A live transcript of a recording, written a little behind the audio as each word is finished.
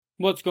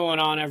What's going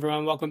on,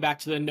 everyone? Welcome back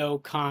to the No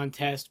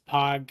Contest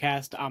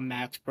podcast. I'm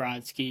Max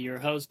Brodsky, your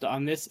host.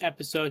 On this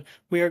episode,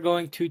 we are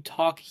going to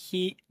talk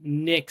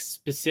Heat-Knicks,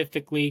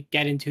 specifically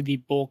get into the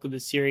bulk of the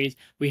series.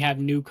 We have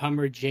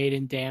newcomer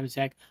Jaden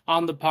Damesek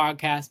on the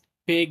podcast,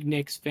 big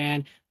Knicks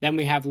fan. Then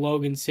we have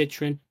Logan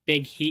Citron,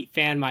 big Heat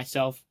fan,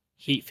 myself,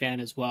 Heat fan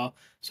as well.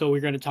 So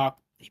we're going to talk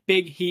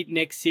big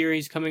Heat-Knicks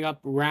series coming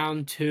up,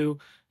 round two.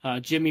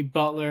 Jimmy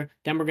Butler.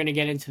 Then we're going to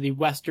get into the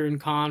Western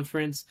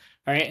Conference.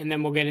 All right, and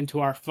then we'll get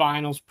into our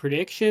finals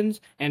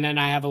predictions, and then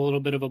I have a little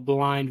bit of a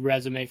blind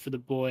resume for the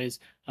boys,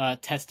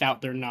 test out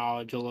their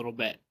knowledge a little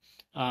bit.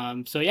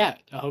 So yeah,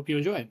 I hope you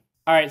enjoy.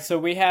 All right, so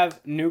we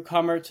have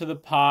newcomer to the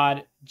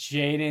pod,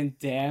 Jaden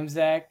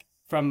Damesek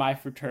from my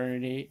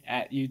fraternity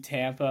at U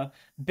Tampa.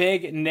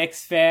 Big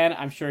Knicks fan.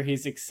 I'm sure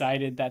he's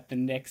excited that the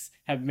Knicks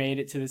have made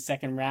it to the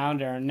second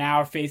round and are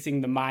now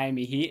facing the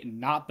Miami Heat and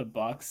not the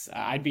Bucks.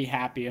 I'd be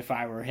happy if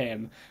I were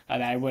him,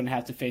 that I wouldn't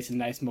have to face a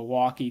nice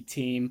Milwaukee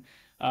team.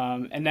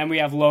 And then we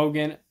have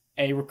Logan,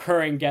 a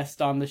recurring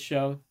guest on the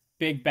show,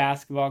 big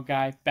basketball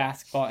guy,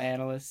 basketball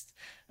analyst.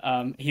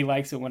 He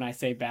likes it when I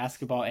say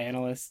basketball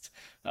analyst.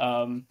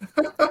 So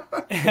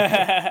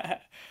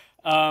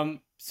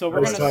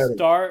we're going to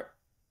start.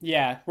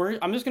 Yeah,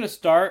 I'm just going to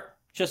start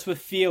just with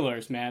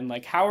feelers, man.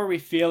 Like, how are we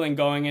feeling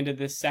going into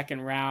this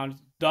second round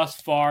thus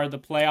far, the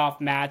playoff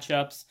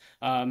matchups?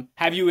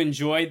 Have you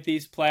enjoyed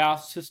these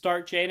playoffs to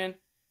start, Jaden?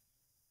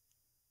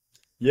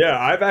 Yeah,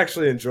 I've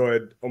actually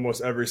enjoyed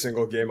almost every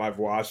single game I've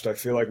watched. I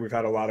feel like we've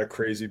had a lot of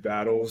crazy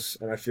battles,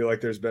 and I feel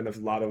like there's been a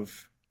lot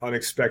of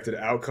unexpected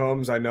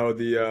outcomes. I know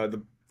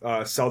the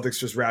Celtics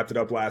just wrapped it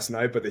up last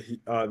night, but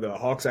the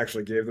Hawks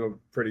actually gave them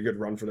a pretty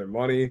good run for their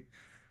money.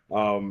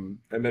 And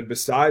then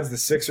besides the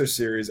Sixers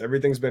series,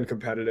 everything's been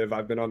competitive.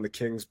 I've been on the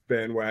Kings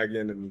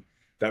bandwagon, and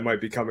that might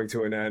be coming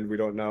to an end. We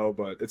don't know,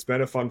 but it's been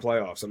a fun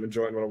playoffs. I'm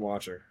enjoying what I'm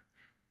watching.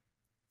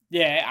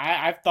 Yeah,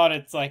 I've thought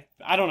it's like,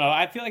 I don't know.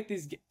 I feel like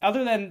these,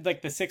 other than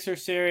like the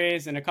Sixers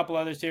series and a couple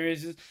other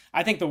series,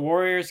 I think the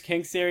Warriors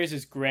Kings series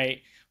is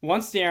great.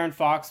 Once De'Aaron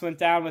Fox went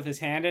down with his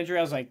hand injury,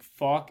 I was like,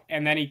 fuck.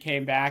 And then he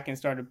came back and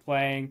started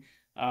playing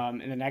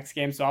in the next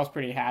game. So I was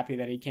pretty happy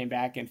that he came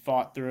back and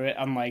fought through it.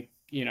 Unlike,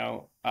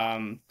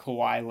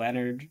 Kawhi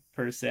Leonard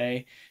per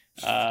se.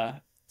 It's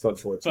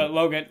unfortunate. But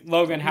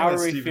Logan, how are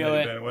we Stephen A.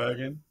 feeling?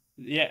 bandwagon.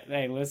 Yeah,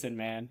 hey, listen,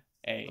 man.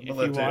 Hey, I'm if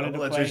gonna he let, J- I'm wanted gonna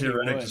to let play, JJ he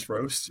Redick would. just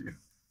roast you.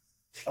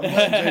 I'm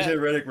letting JJ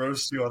Redick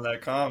roast you on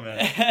that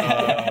comment.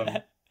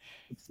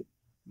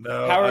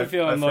 No, How are we I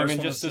feeling, first Logan?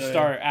 want to Just to say,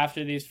 start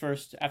after these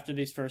first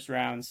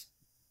rounds.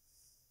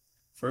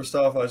 first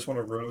off, I just want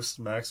to roast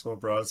Maxwell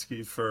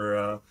Brodsky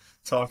for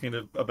talking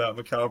about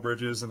Mikal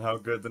Bridges and how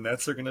good the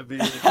Nets are going to be.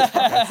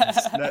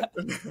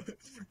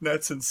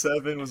 Nets in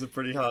 7 was a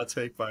pretty hot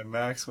take by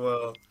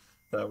Maxwell.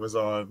 That was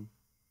on.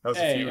 That was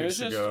a Hey, few it was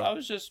weeks just ago. I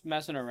was just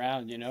messing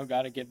around,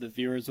 Got to give the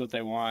viewers what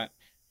they want.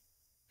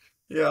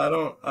 Yeah, I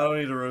don't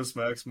need to roast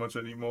Max much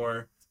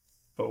anymore,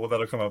 but well,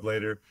 that'll come up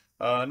later.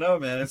 No,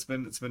 man, it's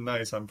been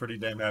nice. I'm pretty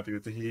damn happy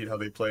with the Heat, how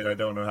they played. I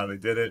don't know how they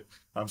did it.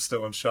 I'm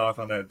still in shock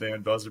on that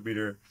damn buzzer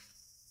beater.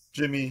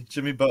 Jimmy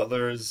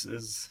Butler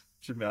is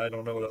Jimmy. I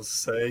don't know what else to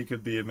say. He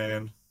could be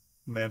man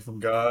from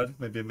God,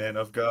 maybe a man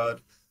of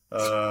God.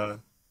 Uh,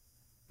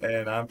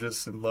 and I'm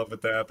just in love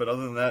with that. But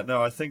other than that,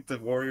 no, I think the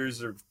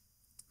Warriors are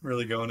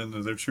really going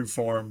into their true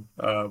form.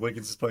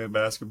 Wiggins is playing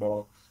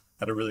basketball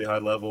at a really high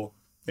level.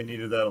 They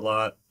needed that a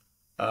lot.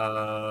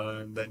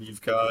 And then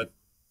you've got,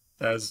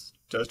 as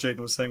Jaden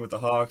was saying with the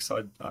Hawks,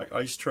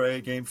 Ice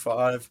Trey, game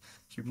 5,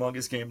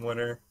 humongous game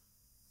winner.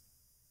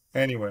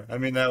 Anyway, I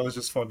mean, that was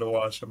just fun to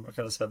watch. I'm kind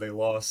of sad they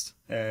lost,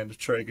 and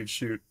Trey could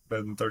shoot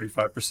better than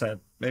 35%.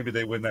 Maybe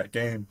they win that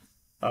game.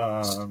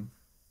 Um,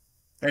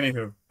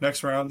 Anywho,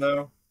 next round,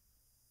 though,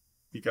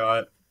 you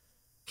got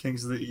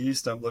Kings of the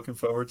East. I'm looking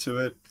forward to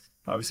it.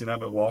 Obviously, not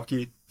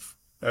Milwaukee.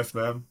 F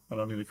them. I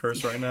don't need to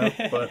curse right now,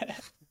 but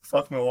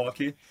fuck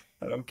Milwaukee.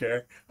 I don't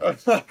care.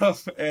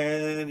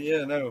 And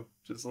yeah, no,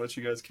 just to let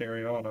you guys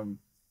carry on.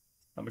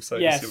 I'm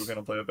excited to see what Yes. kind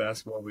of play of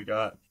basketball we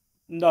got.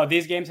 No,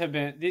 these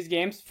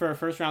games for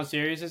first round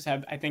series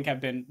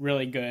have been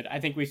really good. I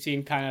think we've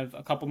seen kind of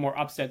a couple more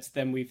upsets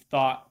than we've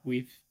thought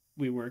we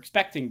were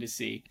expecting to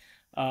see.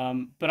 But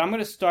I'm going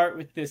to start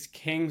with this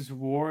Kings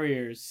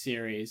Warriors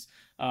series.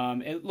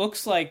 It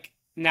looks like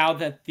now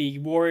that the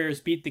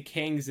Warriors beat the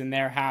Kings in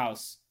their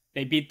house,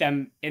 they beat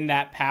them in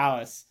that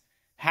palace.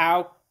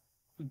 How,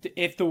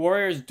 if the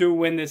Warriors do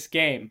win this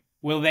game,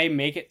 will they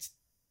make it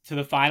to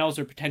the finals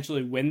or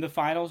potentially win the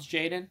finals,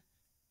 Jaden?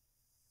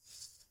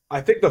 I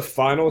think the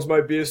finals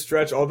might be a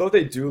stretch, although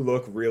they do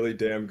look really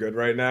damn good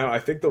right now. I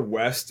think the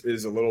West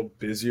is a little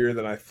busier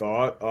than I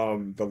thought.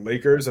 The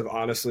Lakers have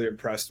honestly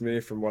impressed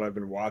me from what I've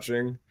been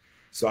watching.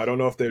 So I don't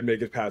know if they'd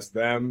make it past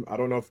them. I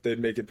don't know if they'd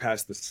make it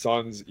past the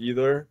Suns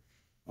either.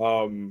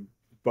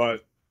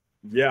 But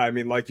yeah, I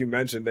mean, like you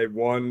mentioned, they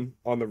won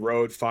on the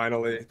road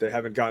finally. They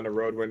haven't gotten a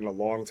road win in a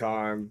long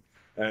time.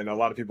 And a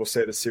lot of people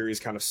say the series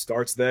kind of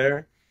starts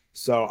there.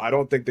 So I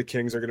don't think the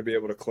Kings are going to be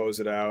able to close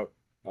it out,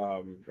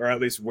 or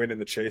at least win in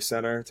the Chase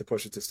Center to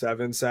push it to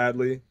 7,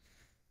 sadly.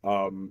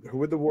 Who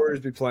would the Warriors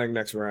be playing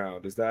next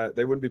round? Is that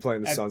they wouldn't be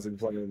playing the I Suns? They'd be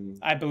playing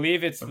I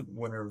believe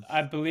Winner.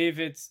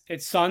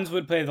 it's Suns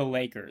would play the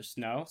Lakers.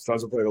 No,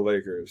 Suns would play the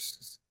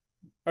Lakers.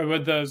 or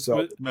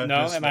So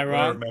no? Am I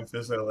Winner of wrong?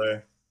 Memphis,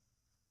 LA.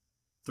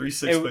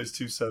 3-6 It, plays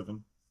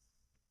 2-7.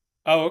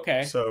 oh,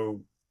 okay.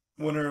 So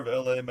winner of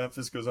LA,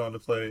 Memphis goes on to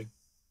play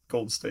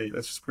Golden State.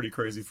 That's just pretty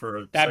crazy for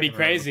a That'd be second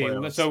round of the crazy.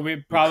 playoffs. So we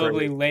be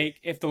probably crazy.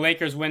 if the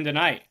Lakers win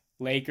tonight,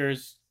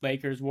 Lakers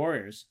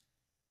Warriors.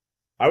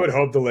 I would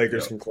hope the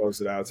Lakers Yeah. can close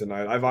it out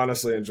tonight. I've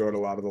honestly enjoyed a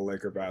lot of the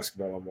Laker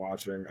basketball I'm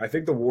watching. I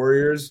think the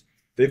Warriors,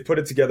 they've put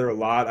it together a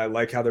lot. I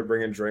like how they're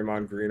bringing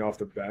Draymond Green off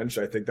the bench.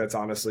 I think that's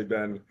honestly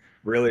been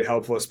really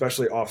helpful,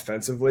 especially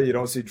offensively. You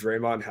don't see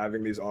Draymond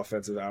having these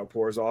offensive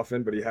outpours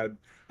often, but he had,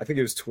 I think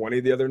it was 20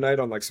 the other night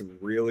on like some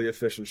really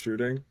efficient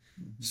shooting.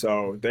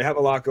 So they have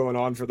a lot going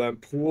on for them.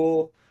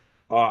 Poole,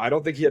 I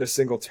don't think he had a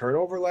single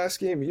turnover last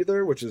game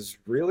either, which is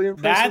really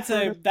impressive for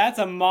him. That's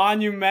a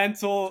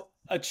monumental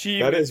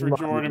That achievement is for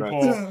Jordan monumental.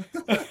 Poole.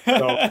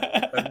 So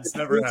It's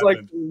never seems like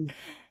happened.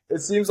 it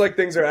seems like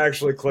things are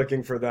actually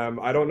clicking for them.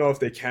 I don't know if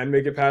they can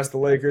make it past the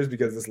Lakers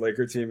because this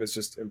Laker team has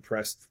just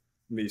impressed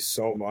me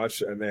so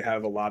much, and they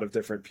have a lot of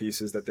different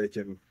pieces that they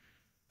can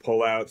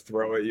pull out,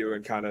 throw at you,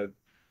 and kind of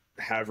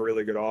have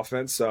really good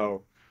offense.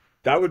 So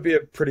that would be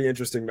a pretty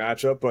interesting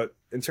matchup. But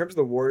in terms of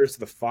the Warriors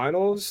to the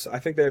finals, I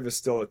think they have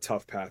still a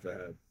tough path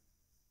ahead.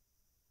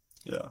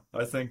 Yeah,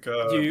 I think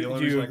do the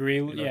only you reason agree?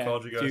 I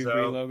called you Do guys you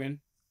agree, out.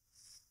 Logan?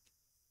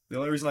 The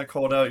only reason I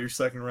called out your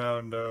second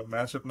round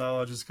matchup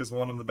knowledge is because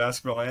one, I'm the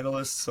basketball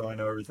analyst, so I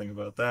know everything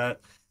about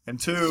that. And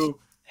two,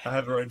 I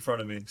have it right in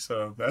front of me,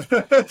 so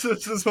that's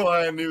just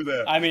why I knew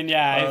that. I mean,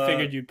 yeah, I Uh,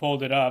 figured you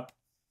pulled it up.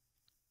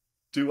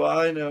 do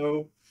I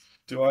know?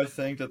 Do I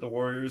think that the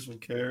Warriors will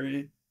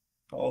carry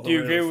all the Do you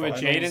way to agree the with what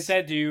Jaden finals?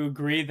 said? Do you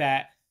agree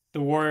that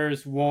the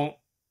Warriors won't,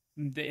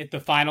 if the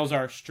finals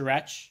are a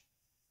stretch?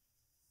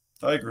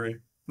 I agree.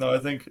 No, I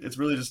think it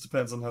really just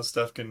depends on how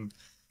Steph can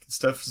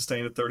Steph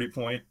sustain a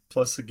 30-point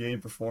plus a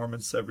game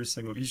performance every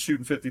single. He's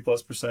shooting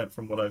 50+%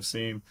 from what I've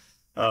seen.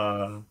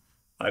 Uh,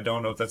 I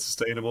don't know if that's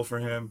sustainable for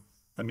him.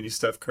 I mean, he's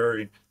Steph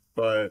Curry,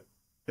 but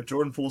if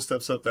Jordan Poole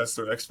steps up, that's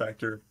their X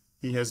factor.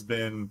 He has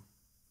been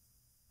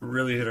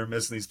really hit or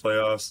miss in these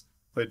playoffs.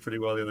 Played pretty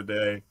well the other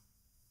day,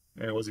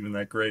 and it wasn't even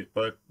that great.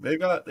 But they've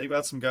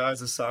got some guys.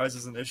 The size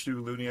is an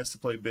issue. Looney has to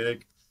play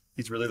big.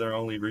 He's really their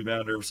only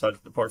rebounder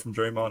apart from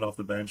Draymond off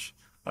the bench.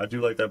 I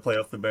do like that play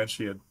off the bench.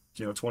 He had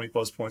 20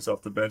 plus points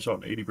off the bench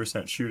on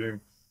 80%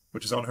 shooting,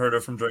 which is unheard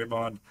of from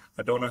Draymond.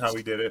 I don't know how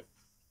he did it,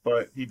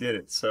 but he did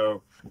it.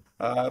 So,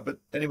 but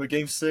anyway,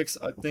 Game 6,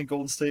 I think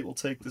Golden State will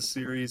take this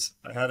series.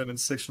 I had him in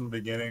 6 from the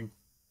beginning.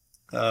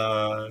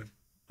 Uh,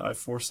 I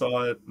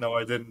foresaw it. No,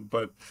 I didn't,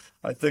 but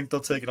I think they'll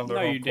take it on their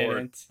No, home you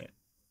court. didn't.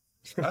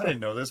 I didn't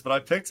know this, but I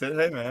picked it.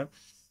 Hey, man,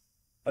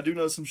 I do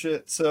know some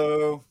shit.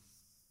 So,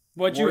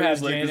 What'd you have,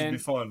 Warriors Lakers will be Jaden?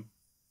 fun.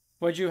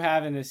 What'd you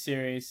have in this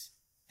series?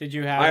 Did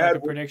you have I like a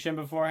had prediction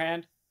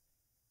beforehand?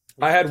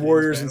 I had Kings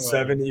Warriors in bandwagon.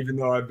 7, even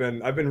though I've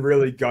been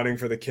really gunning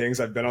for the Kings.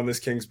 I've been on this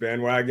Kings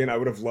bandwagon. I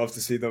would have loved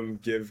to see them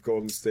give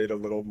Golden State a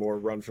little more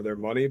run for their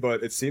money,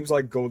 but it seems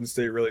like Golden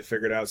State really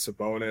figured out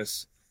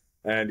Sabonis.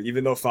 And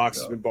even though Fox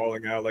has Yeah. been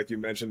balling out, like you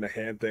mentioned, the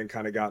hand thing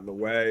kind of got in the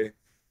way.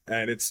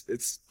 And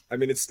it's I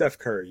mean it's Steph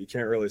Curry. You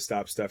can't really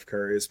stop Steph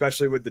Curry,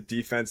 especially with the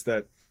defense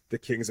that the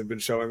Kings have been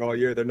showing all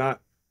year. They're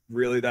not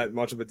really that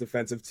much of a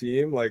defensive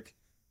team. Like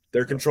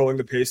they're Yeah. controlling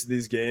the pace of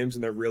these games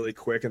and they're really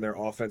quick and their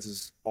offense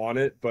is on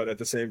it. But at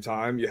the same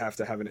time, you have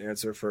to have an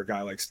answer for a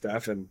guy like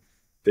Steph, and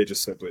they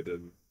just simply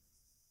didn't.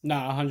 No,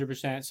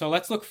 100%. So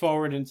let's look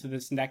forward into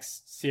this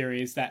next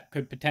series that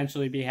could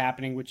potentially be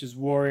happening, which is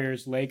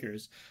Warriors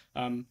Lakers.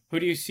 Who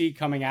do you see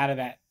coming out of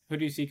that? Who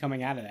do you see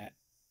coming out of that?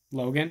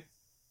 Logan?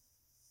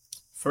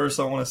 First,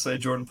 I want to say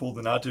Jordan Poole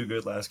did not do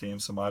good last game,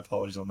 so my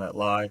apologies on that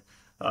lie.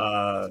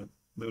 Uh,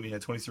 Looney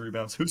had 23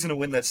 rebounds. Who's going to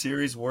win that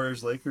series?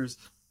 Warriors, Lakers?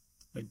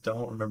 I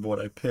don't remember what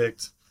I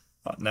picked.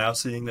 Now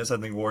seeing this, I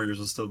think Warriors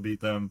will still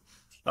beat them.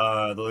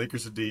 The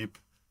Lakers are deep.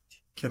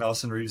 Can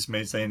Austin Reeves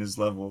maintain his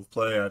level of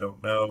play? I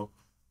don't know.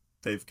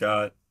 They've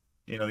got,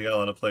 they got a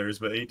lot of players,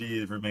 but AD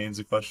remains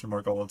a question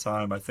mark all the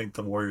time. I think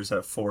the Warriors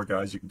have 4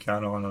 guys you can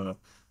count on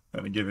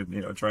a given,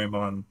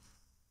 Draymond,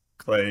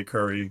 Clay,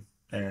 Curry,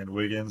 and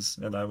Wiggins.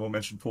 And I will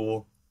mention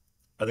Poole.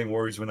 I think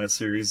Warriors win that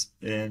series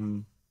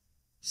in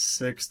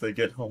 6. They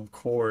get home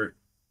court.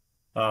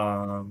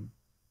 Um,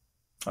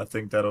 I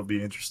think that'll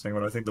be interesting,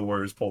 but I think the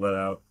Warriors pull that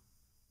out.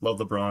 Love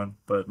LeBron,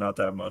 but not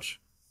that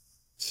much.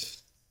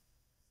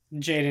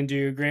 Jaden, do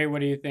you agree? What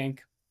do you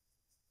think?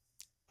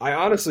 I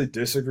honestly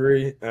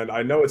disagree, and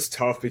I know it's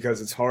tough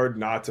because it's hard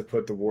not to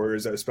put the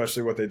Warriors,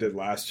 especially what they did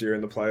last year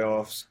in the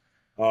playoffs.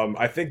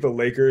 I think the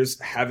Lakers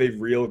have a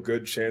real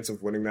good chance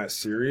of winning that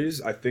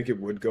series. I think it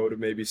would go to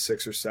maybe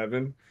 6 or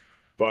 7,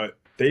 but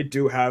they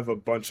do have a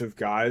bunch of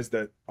guys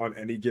that on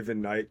any given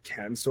night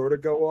can sort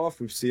of go off.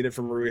 We've seen it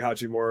from Rui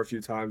Hachimura a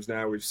few times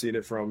now. We've seen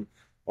it from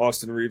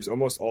Austin Reeves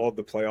almost all of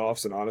the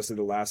playoffs, and honestly,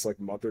 the last like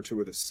month or two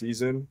of the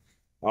season.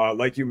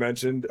 Like you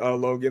mentioned,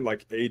 Logan,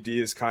 like AD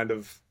is kind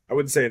of I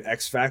wouldn't say an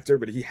X factor,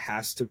 but uh, he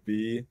has to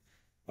be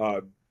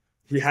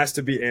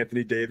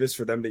Anthony Davis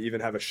for them to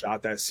even have a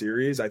shot that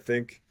series. I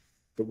think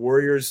the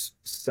Warriors'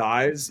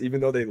 size,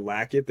 even though they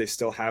lack it, they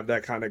still have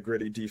that kind of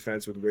gritty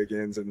defense with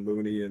Wiggins and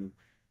Looney and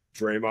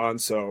Draymond.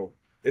 So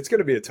it's going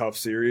to be a tough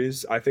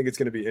series. I think it's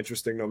going to be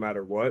interesting no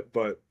matter what.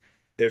 But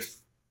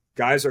if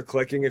guys are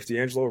clicking, if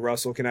D'Angelo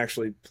Russell can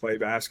actually play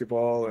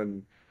basketball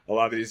and a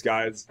lot of these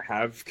guys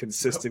have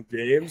consistent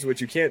games, which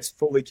you can't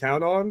fully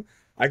count on,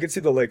 I could see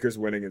the Lakers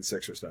winning in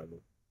 6 or 7.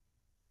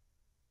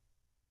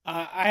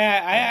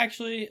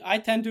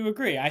 I tend to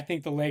agree. I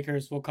think the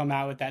Lakers will come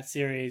out with that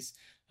series.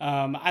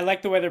 I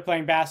like the way they're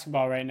playing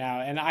basketball right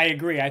now, and I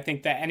agree. I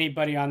think that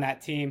anybody on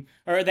that team,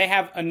 or they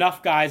have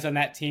enough guys on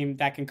that team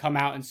that can come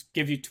out and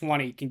give you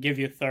 20, can give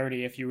you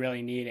 30 if you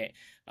really need it.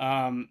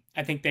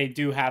 I think they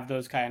do have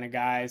those kind of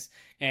guys,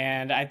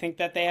 and I think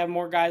that they have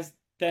more guys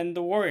than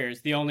the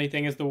Warriors. The only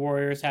thing is the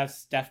Warriors have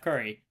Steph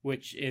Curry,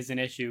 which is an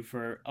issue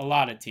for a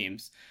lot of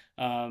teams,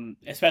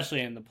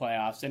 especially in the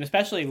playoffs, and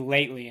especially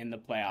lately in the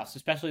playoffs,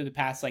 especially the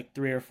past like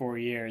 3 or 4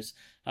 years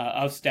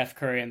of Steph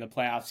Curry in the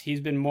playoffs. He's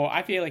been more.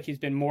 I feel like he's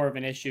been more of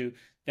an issue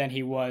than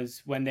he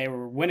was when they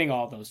were winning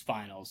all those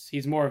finals.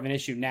 He's more of an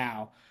issue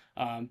now.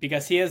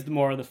 Because he is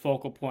more of the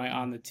focal point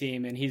on the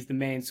team, and he's the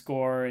main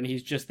scorer, and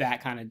he's just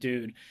that kind of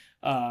dude.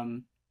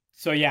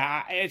 So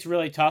yeah, it's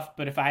really tough.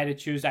 But if I had to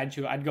choose,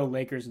 I'd go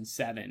Lakers in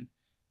 7.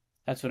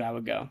 That's what I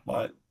would go.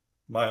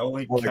 My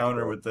only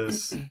counter with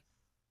this,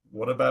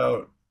 what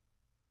about,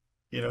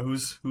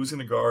 who's going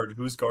to guard?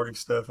 Who's guarding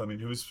Steph? I mean,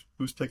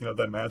 who's picking up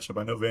that matchup?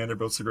 I know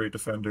Vanderbilt's a great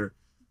defender,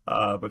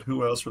 but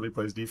who else really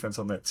plays defense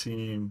on that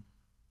team?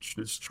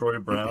 Is Troy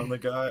Brown the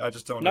guy? I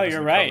just don't know. No,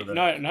 you're right.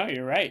 No,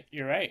 you're right.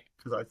 You're right.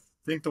 Because I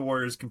think the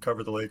Warriors can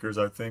cover the Lakers.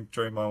 I think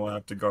Draymond will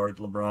have to guard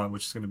LeBron,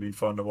 which is going to be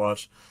fun to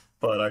watch.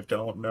 But I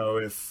don't know.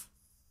 I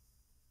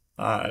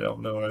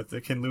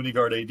think can Looney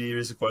guard AD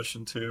is a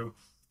question too.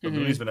 But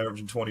Looney's been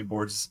averaging 20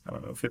 boards, I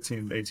don't know,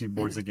 15, 18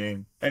 boards a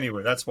game.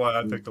 Anyway, that's why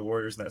I picked the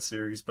Warriors in that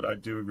series. But I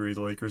do agree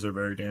the Lakers are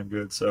very damn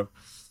good. So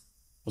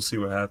we'll see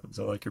what happens.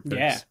 I like your picks.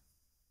 Yeah.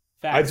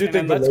 Facts. I do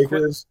think the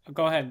Lakers.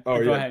 Go ahead.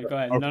 Oh, go yeah. ahead. Go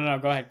ahead. Okay. No,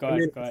 go ahead. Go I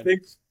mean, ahead. Go I ahead.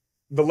 think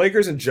the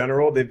Lakers in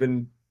general, they've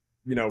been,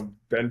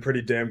 been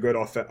pretty damn good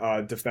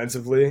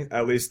defensively,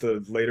 at least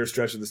the later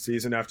stretch of the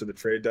season after the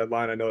trade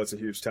deadline. I know it's a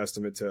huge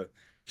testament to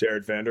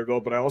Jared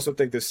Vanderbilt, but I also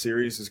think this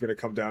series is going to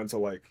come down to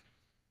like,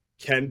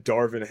 can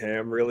Darvin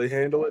Ham really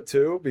handle it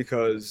too?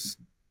 Because,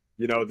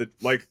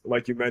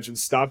 like you mentioned,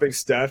 stopping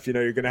Steph,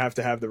 you're going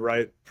to have the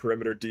right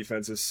perimeter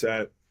defenses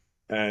set.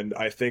 And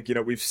I think,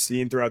 we've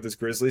seen throughout this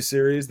Grizzlies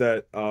series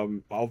that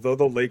although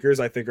the Lakers,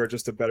 I think, are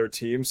just a better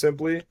team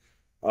simply,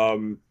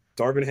 Darvin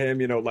Ham,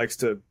 likes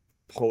to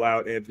pull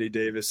out Anthony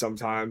Davis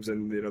sometimes,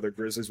 and, the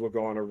Grizzlies will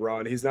go on a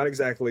run. He's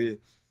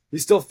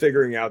still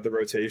figuring out the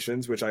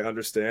rotations, which I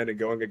understand, and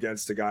going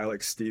against a guy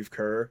like Steve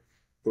Kerr,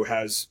 who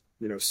has,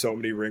 so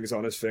many rings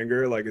on his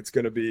finger, like it's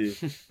going to be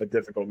a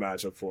difficult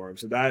matchup for him.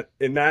 So that,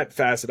 in that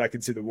facet, I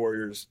can see the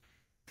Warriors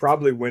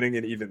probably winning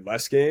in even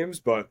less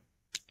games, but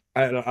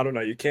I don't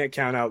know. You can't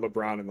count out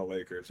LeBron and the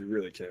Lakers. You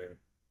really can't.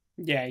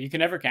 Yeah, you can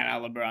never count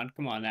out LeBron.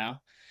 Come on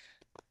now.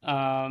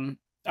 All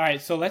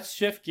right, so let's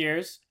shift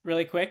gears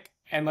really quick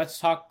and let's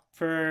talk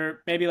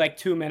for maybe like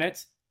 2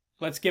 minutes.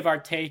 Let's give our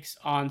takes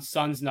on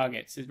Suns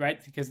Nuggets,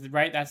 right? Because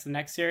that's the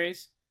next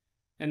series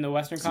in the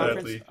Western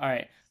Conference. Exactly. All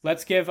right,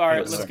 let's give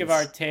our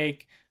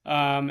take.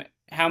 How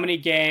many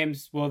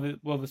games will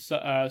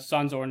the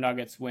Suns or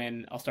Nuggets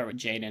win? I'll start with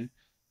Jaden.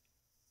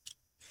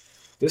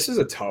 This is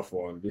a tough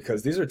one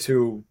because these are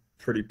two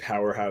pretty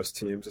powerhouse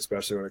teams,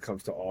 especially when it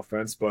comes to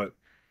offense. But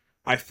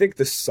I think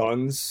the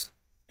Suns,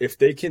 if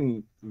they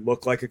can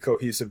look like a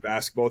cohesive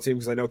basketball team,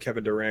 because I know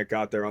Kevin Durant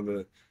got there on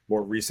the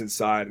more recent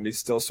side, and he's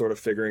still sort of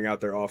figuring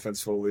out their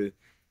offense fully.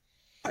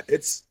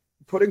 It's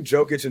putting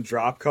Jokic in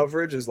drop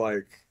coverage is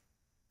like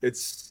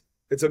it's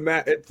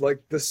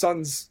like the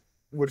Suns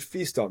would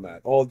feast on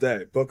that all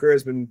day. Booker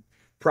has been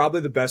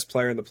probably the best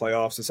player in the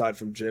playoffs aside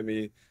from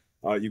Jimmy.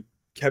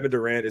 Kevin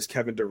Durant is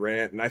Kevin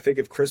Durant. And I think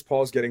if Chris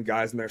Paul's getting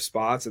guys in their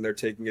spots and they're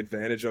taking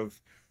advantage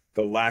of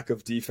the lack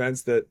of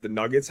defense that the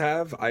Nuggets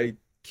have, I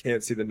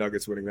can't see the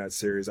Nuggets winning that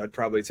series. I'd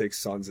probably take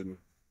Suns in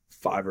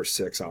 5 or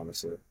 6,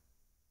 honestly.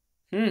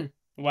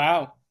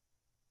 Wow.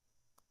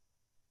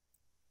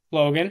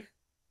 Logan?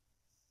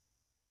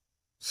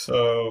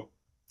 So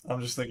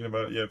I'm just thinking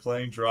about,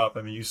 playing drop.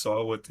 I mean, you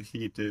saw what the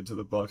Heat did to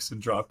the Bucks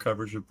in drop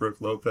coverage with Brook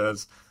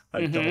Lopez.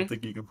 I don't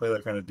think you can play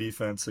that kind of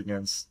defense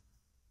against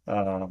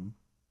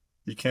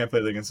you can't play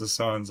it against the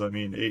Suns. I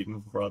mean, Ayton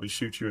will probably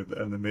shoot you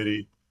in the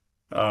midi,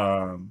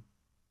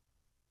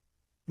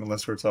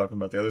 unless we're talking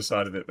about the other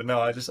side of it. But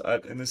no,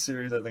 in this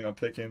series, I think I'm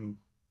picking.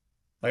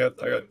 I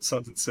got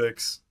Suns at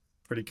 6,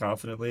 pretty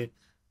confidently.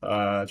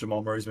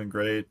 Jamal Murray's been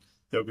great.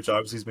 Jokic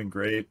obviously has been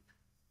great,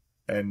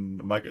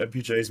 and Mike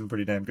MPJ's been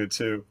pretty damn good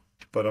too.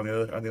 But on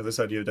the other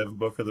side, you have Devin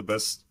Booker, the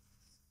best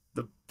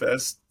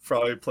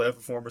probably playoff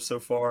performer so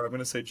far. I'm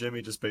gonna say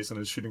Jimmy just based on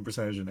his shooting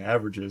percentage and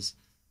averages.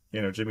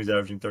 Jimmy's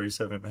averaging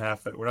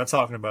 37.5. We're not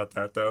talking about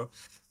that, though.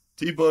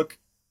 D-Book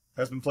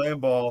has been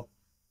playing ball.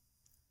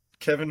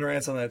 Kevin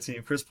Durant's on that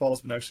team. Chris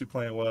Paul's been actually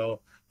playing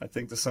well. I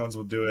think the Suns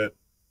will do it.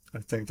 I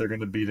think they're going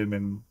to beat him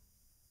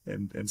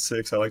in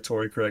 6. I like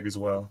Torrey Craig as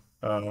well.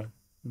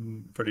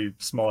 Pretty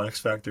small X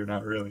factor,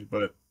 not really,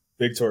 but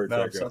Big Torrey no,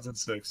 Craig. Suns in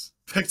 6.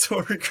 Big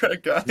Torrey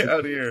Craig guy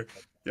out here.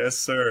 Yes,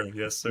 sir.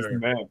 Yes, He's the sir.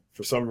 man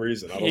for some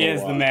reason. I don't He know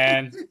is why. the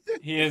man.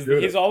 He is.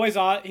 Good. He's always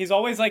on. He's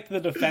always like the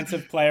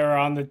defensive player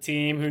on the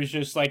team who's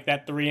just like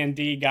that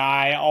 3-and-D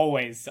guy.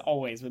 Always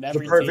with The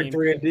every perfect team.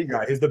 3-and-D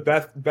guy. He's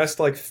the best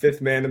like fifth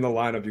man in the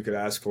lineup you could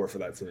ask for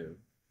that team.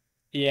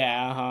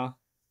 Yeah.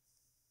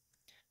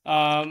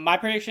 My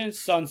prediction is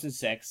Suns in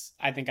 6.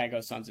 I think I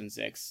go Suns in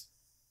 6.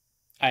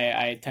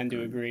 I tend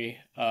to agree.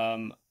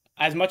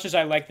 As much as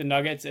I like the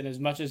Nuggets and as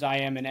much as I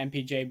am an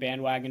MPJ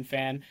bandwagon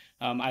fan,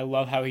 I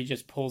love how he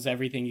just pulls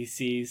everything he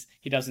sees.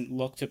 He doesn't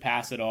look to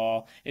pass at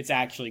all. It's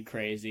actually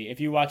crazy.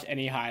 If you watch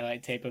any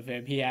highlight tape of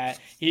him,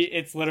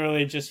 it's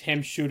literally just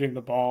him shooting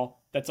the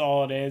ball. That's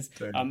all it is.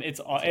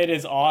 It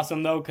is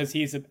awesome though because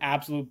he's an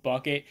absolute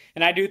bucket.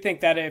 And I do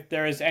think that if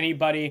there is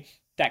anybody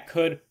that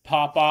could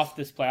pop off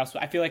this playoffs,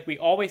 I feel like we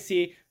always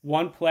see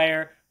one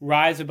player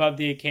rise above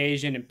the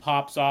occasion and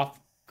pops off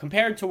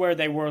compared to where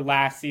they were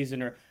last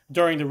season or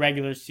during the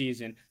regular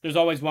season. There's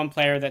always one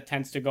player that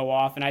tends to go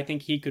off, and I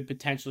think he could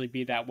potentially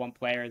be that one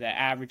player that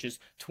averages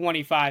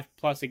 25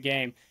 plus a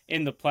game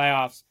in the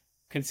playoffs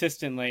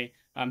consistently,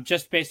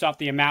 just based off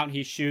the amount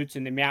he shoots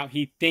and the amount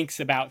he thinks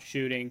about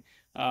shooting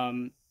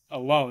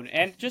alone.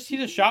 And just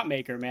he's a shot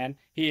maker, man.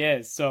 He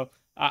is. So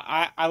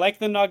I like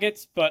the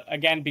Nuggets, but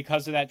again,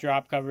 because of that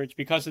drop coverage,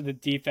 because of the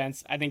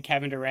defense, I think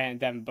Kevin Durant and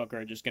Devin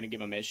Booker are just going to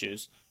give him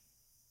issues.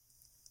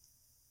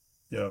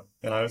 Yeah,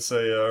 and I would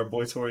say our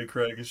boy Torrey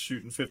Craig is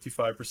shooting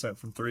 55%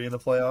 from 3 in the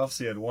playoffs.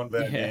 He had one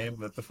bad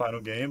game at the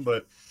final game,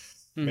 but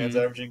man's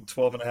averaging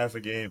 12.5 a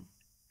game.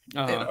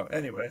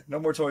 Anyway, no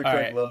more Torrey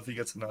Craig love. He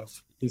gets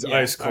enough. He's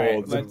ice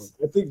cold. Right,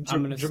 I think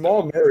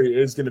Jamal Murray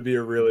is going to be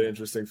a really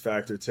interesting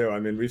factor too. I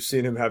mean, we've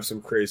seen him have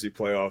some crazy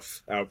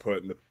playoff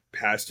output in the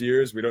past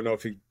years. We don't know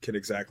if he can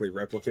exactly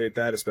replicate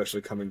that, especially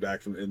coming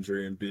back from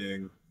injury and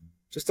being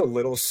just a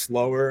little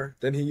slower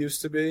than he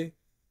used to be.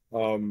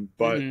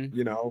 But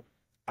you know,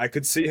 I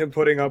could see him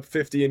putting up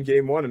 50 in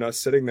game 1 and us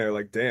sitting there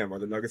like, damn, are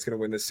the Nuggets going to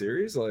win this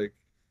series? Like,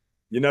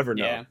 you never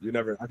know.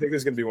 Yeah. I think this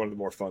is going to be one of the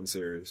more fun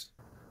series.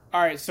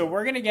 All right, so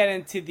we're going to get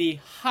into the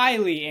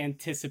highly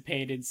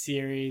anticipated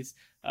series,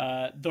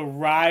 the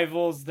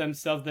rivals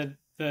themselves,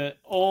 the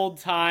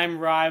old-time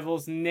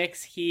rivals,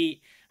 Knicks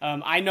Heat.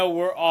 I know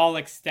we're all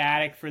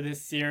ecstatic for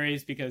this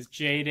series because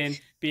Jaden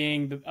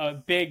being a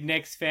big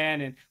Knicks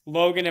fan and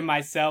Logan and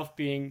myself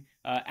being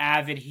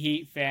avid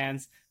Heat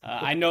fans.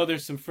 I know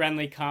there's some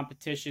friendly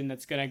competition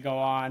that's going to go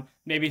on,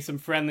 maybe some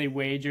friendly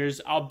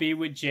wagers. I'll be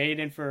with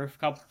Jaden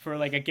for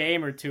like a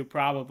game or two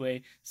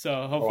probably.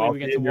 So hopefully we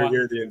get to watch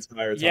here the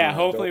entire time. Yeah,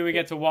 hopefully we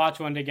get to watch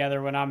one together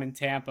when I'm in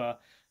Tampa.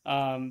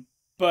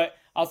 But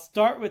I'll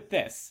start with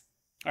this.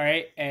 All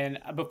right, and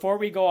before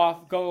we go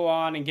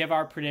on and give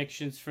our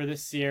predictions for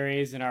this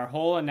series and our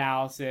whole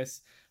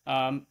analysis,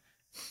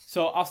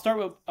 so I'll start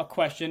with a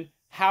question.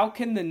 How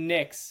can the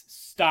Knicks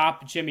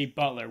stop Jimmy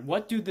Butler?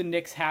 What do the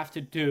Knicks have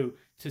to do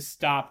to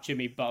stop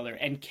Jimmy Butler?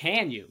 And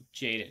can you,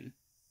 Jaden?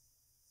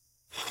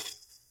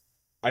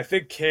 I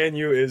think can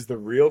you is the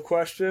real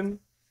question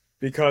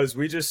because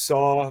we just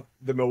saw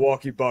the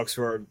Milwaukee Bucks,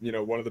 who are, you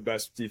know, one of the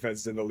best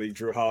defenses in the league,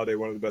 Drew Holiday,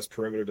 one of the best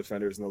perimeter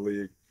defenders in the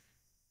league.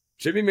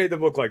 Jimmy made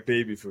them look like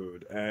baby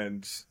food,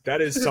 and that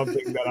is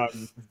something that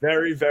I'm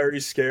very, very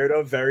scared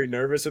of, very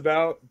nervous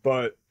about,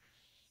 but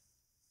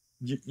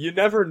you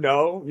never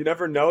know. You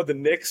never know. The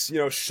Knicks, you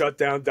know, shut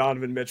down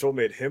Donovan Mitchell,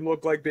 made him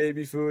look like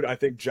baby food. I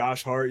think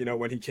Josh Hart, you know,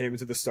 when he came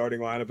into the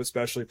starting lineup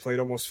especially, played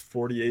almost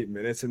 48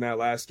 minutes in that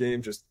last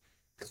game, just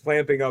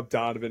clamping up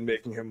Donovan,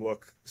 making him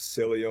look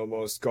silly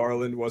almost.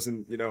 Garland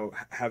wasn't, you know,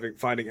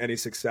 finding any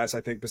success,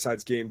 I think,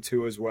 besides game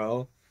 2 as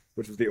well,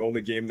 which was the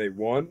only game they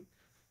won.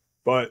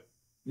 But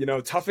you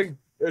know,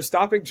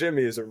 stopping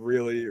Jimmy is a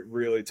really,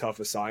 really tough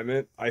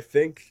assignment. I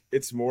think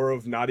it's more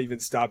of not even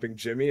stopping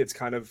Jimmy. It's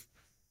kind of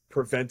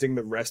preventing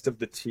the rest of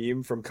the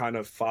team from kind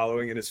of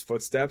following in his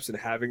footsteps and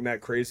having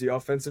that crazy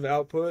offensive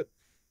output.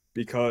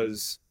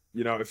 Because,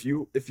 you know, if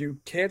you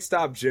can't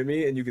stop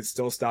Jimmy and you can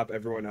still stop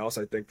everyone else,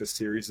 I think the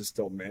series is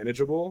still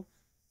manageable.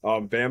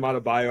 Bam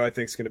Adebayo, I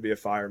think, is going to be a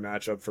fire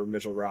matchup for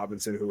Mitchell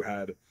Robinson, who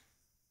had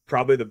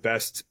probably the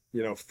best,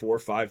 you know, 4 or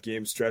 5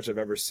 game stretch I've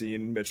ever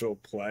seen Mitchell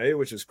play,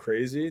 which is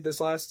crazy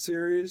this last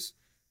series.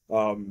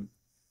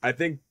 I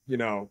think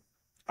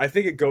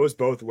it goes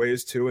both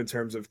ways too in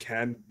terms of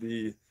can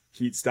the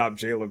Heat stop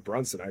Jalen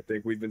Brunson. I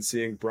think we've been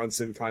seeing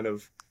Brunson kind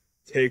of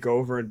take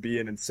over and be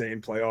an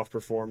insane playoff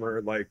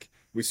performer like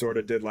we sort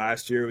of did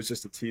last year. It was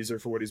just a teaser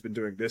for what he's been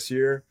doing this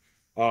year.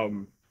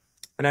 And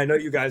I know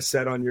you guys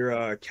said on your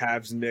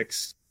Cavs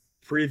Knicks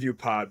preview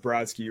pod,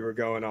 Brodsky, you were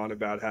going on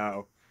about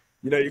how,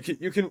 you know, you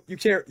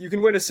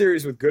can win a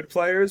series with good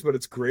players, but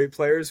it's great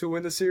players who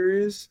win the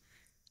series.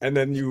 And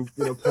then you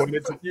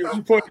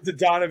pointed to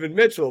Donovan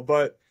Mitchell,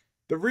 but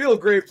the real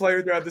great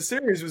player throughout the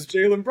series was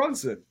Jalen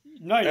Brunson.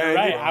 No, you're And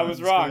right. I was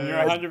wrong. You're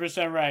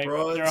 100% right.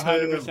 Bronze You're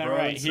him, 100%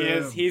 right.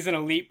 bronze He's an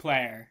elite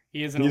player.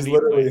 He is an he's elite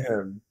literally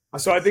player. him.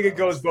 So I think it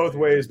goes both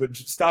ways, but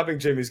stopping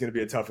Jimmy's going to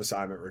be a tough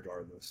assignment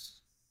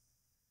regardless.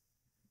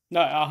 No,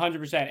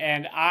 100%.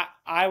 And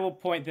I will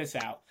point this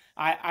out.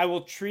 I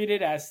will treat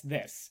it as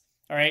this.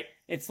 All right.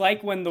 It's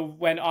like when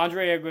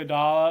Andre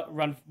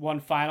Iguodala won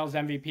Finals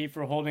MVP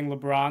for holding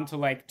LeBron to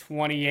like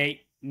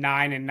 28,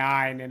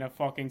 9-9 in a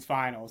fucking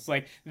finals.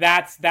 Like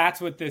that's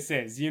what this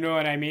is. You know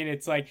what I mean?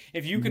 It's like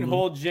if you can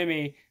hold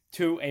Jimmy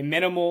to a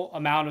minimal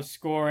amount of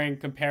scoring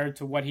compared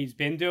to what he's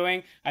been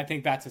doing, I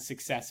think that's a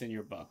success in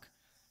your book.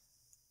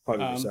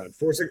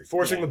 100%.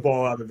 Forcing the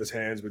ball out of his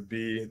hands would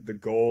be the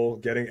goal.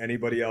 Getting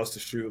anybody else to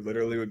shoot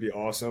literally would be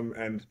awesome.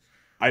 And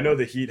I know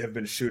the Heat have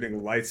been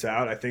shooting lights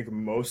out. I think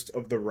most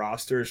of the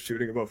roster is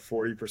shooting about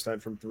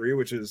 40% from three,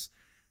 which is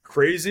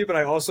crazy, but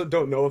I also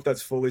don't know if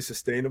that's fully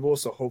sustainable.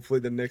 So hopefully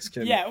the Knicks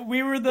can. Yeah,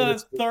 we were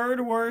the third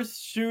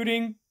worst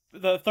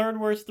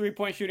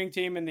 3-point shooting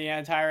team in the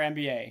entire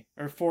NBA,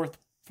 or fourth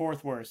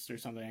worst or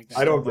something like that.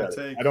 I don't get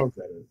it.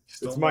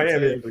 It's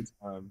Miami every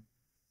time.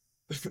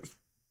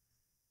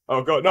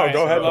 Go ahead.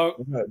 Go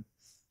ahead.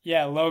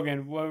 Yeah,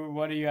 Logan,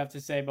 what do you have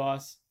to say,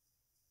 boss?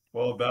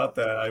 Well, about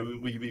that,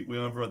 we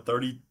went from a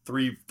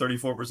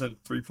 34%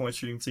 three-point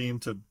shooting team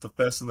to the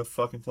best in the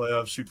fucking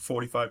playoffs, shoot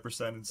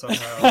 45%, and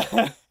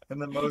somehow, in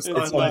the most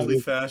unlikely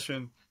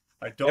fashion,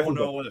 I don't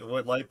know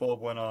what light bulb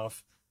went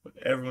off, but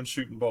everyone's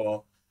shooting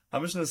ball.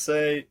 I'm just gonna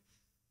say,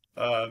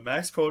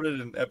 Max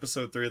quoted in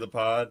episode 3 of the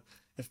pod,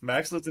 if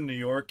Max lived in New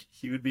York,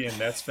 he would be a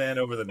Nets fan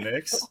over the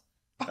Knicks.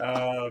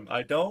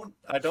 I don't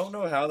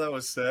know how that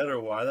was said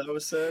or why that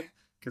was said.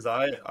 Because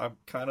I'm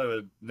kind of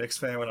a Knicks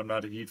fan when I'm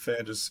not a Heat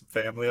fan, just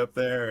family up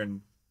there,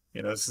 and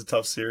this is a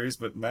tough series.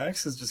 But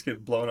Max is just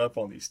getting blown up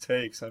on these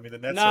takes. I mean, the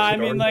Nets. No, I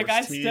mean, like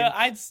I'd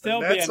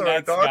still be a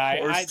Nets guy.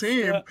 I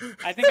think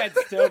I'd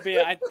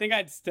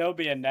still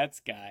be a Nets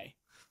guy.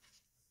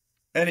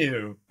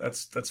 Anywho,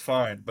 that's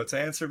fine. But to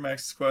answer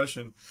Max's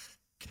question,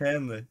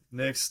 can the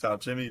Knicks stop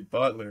Jimmy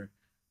Butler?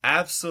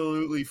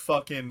 Absolutely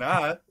fucking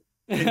not.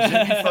 Can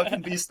Jimmy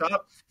fucking be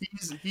stopped?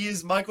 He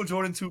is Michael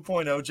Jordan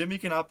 2.0. Jimmy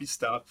cannot be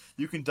stopped.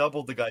 You can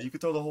double the guy. You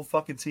can throw the whole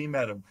fucking team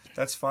at him.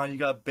 That's fine. You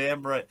got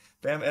Bam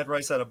Ed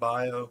Rice out of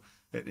bio.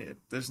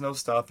 There's no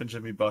stopping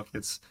Jimmy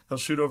buckets. He'll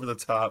shoot over the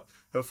top.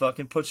 He'll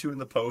fucking put you in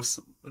the post.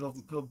 He'll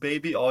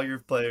baby all your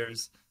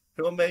players.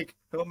 He'll make.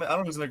 I don't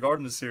know who's gonna guard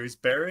in the series.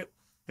 Barrett?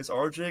 Is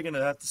RJ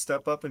gonna have to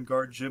step up and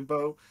guard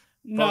Jimbo?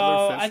 No,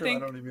 Butler, Fisher? I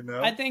don't even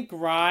know. I think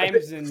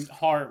Grimes and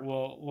Hart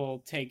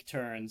will take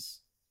turns.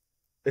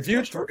 If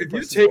you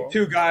take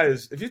two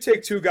guys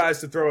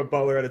to throw at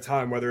Butler at a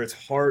time, whether it's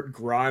Hart,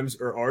 Grimes,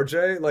 or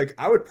RJ, like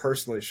I would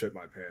personally shit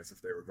my pants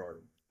if they were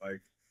guarding.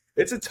 Like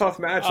it's a tough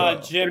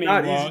matchup. Jimmy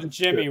won't.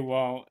 Jimmy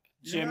won't.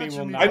 Jimmy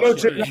will not. I know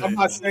Jimmy. I'm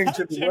not saying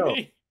Jimmy will.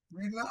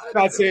 I'm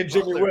not saying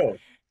Jimmy will.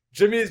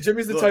 Jimmy's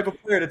the type of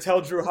player to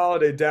tell Drew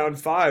Holiday down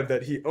 5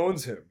 that he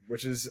owns him,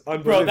 which is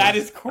unbelievable. Bro, that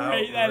is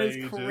crazy. That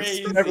is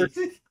crazy.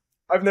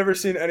 I've never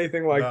seen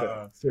anything like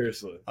that.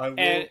 Seriously.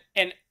 And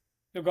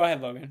go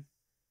ahead, Logan.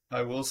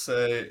 I will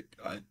say,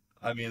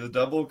 I mean, the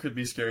double could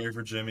be scary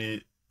for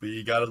Jimmy, but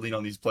you got to lean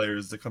on these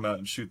players to come out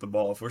and shoot the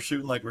ball. If we're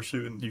shooting like we're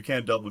shooting, you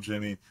can't double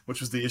Jimmy,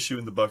 which was the issue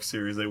in the Bucks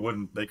series.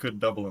 They couldn't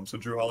double him. So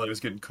Drew Holiday was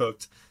getting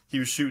cooked. He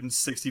was shooting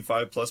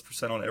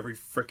 65+% on every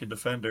freaking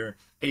defender,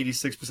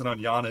 86% on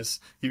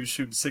Giannis. He was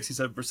shooting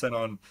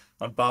 67%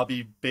 on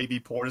Bobby Baby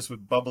Portis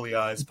with bubbly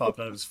eyes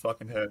popping out of his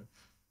fucking head.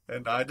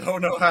 And I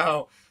don't know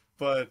how,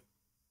 but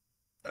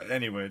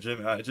anyway,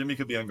 Jimmy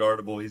could be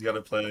unguardable. He's got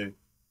to play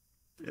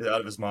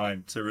out of his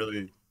mind to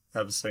really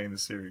have a say in the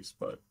series,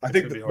 but I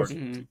think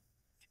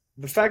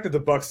the fact that the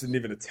Bucks didn't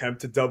even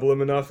attempt to double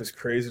him enough is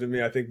crazy to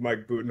me. I think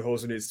Mike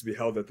Budenholzer needs to be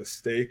held at the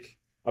stake.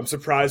 I'm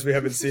surprised we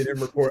haven't seen him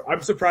report.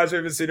 I'm surprised we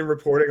haven't seen him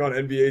reporting on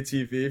NBA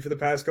TV for the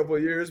past couple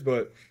of years,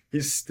 but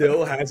he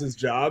still has his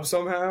job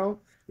somehow,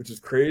 which is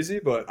crazy.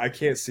 But I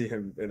can't see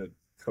him in a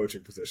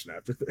coaching position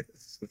after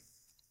this.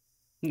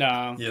 No,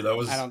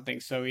 I don't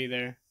think so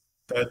either.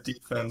 That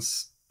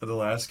defense. The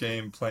last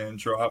game, playing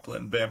drop,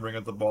 letting Bam bring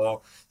up the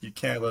ball. You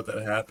can't let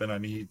that happen. I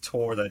mean, he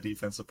tore that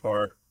defense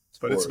apart.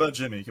 But it's about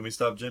Jimmy. Can we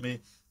stop Jimmy?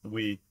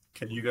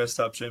 Can you guys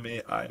stop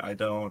Jimmy? I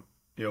don't.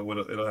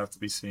 It'll have to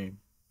be seen.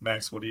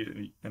 Max,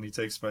 any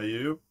takes by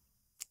you?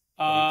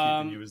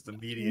 Keeping you as the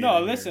mediator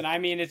no, listen, I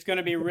mean, it's going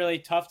to be really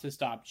tough to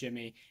stop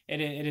Jimmy. It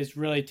is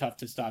really tough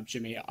to stop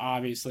Jimmy,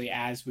 obviously,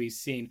 as we've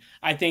seen.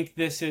 I think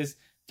this is...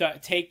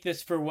 Take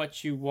this for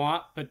what you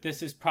want, but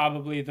this is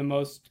probably the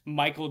most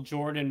Michael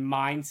Jordan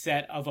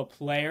mindset of a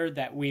player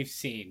that we've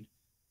seen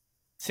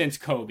since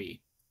Kobe.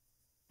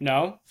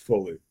 No?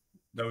 Fully.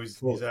 No, he's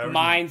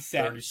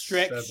mindset.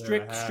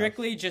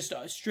 Strictly just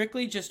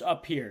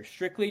up here.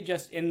 Strictly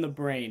just in the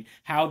brain.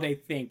 How they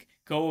think.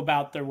 Go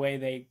about their way.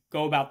 They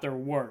go about their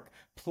work.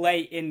 Play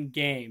in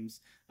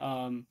games.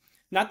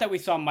 Not that we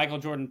saw Michael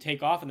Jordan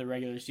take off in the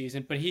regular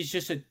season, but he's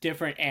just a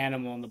different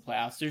animal in the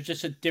playoffs. There's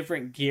just a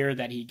different gear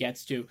that he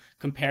gets to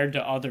compared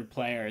to other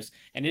players,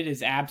 and it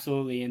is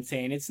absolutely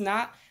insane. It's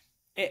not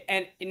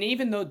And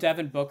even though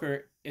Devin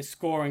Booker is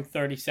scoring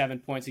 37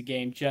 points a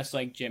game, just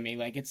like Jimmy,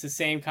 like it's the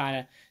same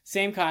kind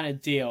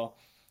of deal.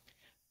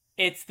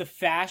 It's the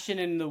fashion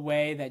and the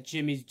way that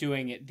Jimmy's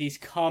doing it. These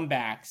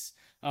comebacks.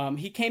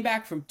 He came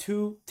back from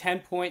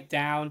 10-point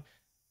down.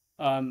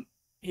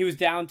 He was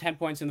down 10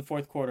 points in the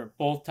fourth quarter,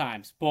 both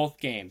times, both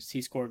games.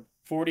 He scored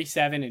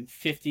 47 and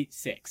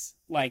 56.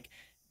 Like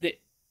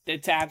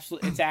it's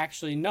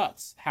actually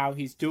nuts how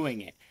he's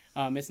doing it.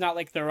 It's not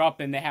like they're up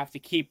and they have to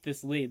keep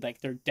this lead,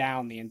 like they're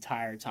down the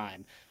entire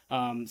time.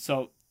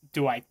 So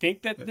do I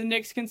think that the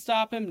Knicks can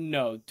stop him?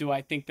 No. Do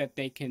I think that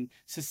they can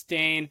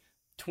sustain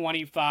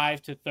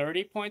 25 to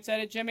 30 points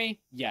out of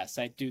Jimmy? Yes,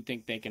 I do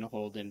think they can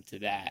hold him to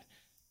that.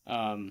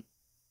 Um,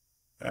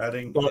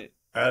 Adding But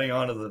adding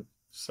on to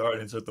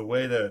the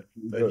way that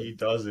he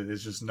does it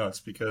is just nuts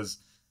because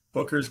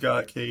Booker's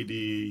got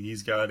KD,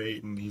 he's got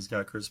Ayton, he's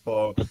got Chris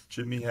Paul,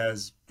 Jimmy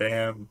has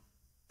Bam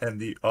and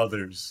the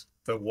others,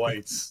 the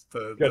whites,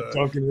 got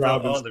Duncan the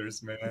Robinson.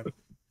 others, man.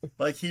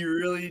 Like he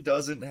really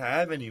doesn't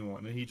have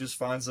anyone, and he just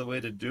finds a way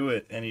to do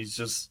it, and he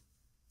just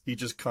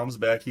comes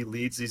back. He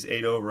leads these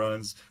 8-0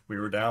 runs. We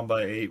were down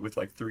by 8 with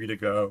like 3 to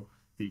go.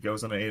 He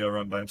goes on an 8-0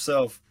 run by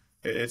himself.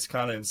 It's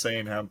kind of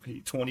insane how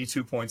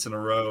 22 points in a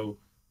row,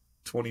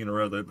 20 in a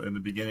row in the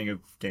beginning of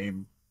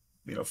game,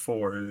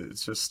 4.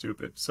 It's just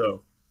stupid.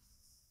 So,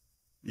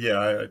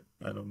 yeah,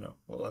 I don't know.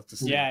 We'll have to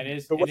see. yeah, it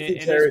is. The way he It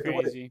is carried,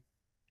 crazy.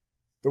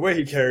 the way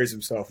he carries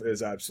himself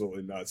is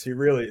absolutely nuts. He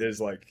really is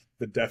like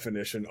the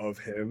definition of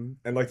him.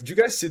 And like, did you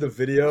guys see the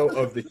video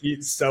of the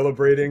Heat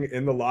celebrating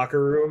in the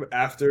locker room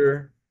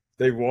after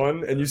they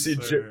won? And you Yes, see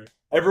sir.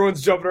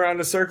 everyone's jumping around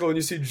in a circle, and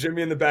you see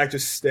Jimmy in the back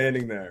just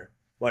standing there,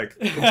 like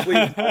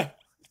complete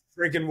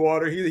drinking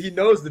water. He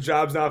knows the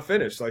job's not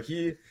finished. Like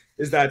he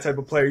is that type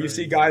of player. You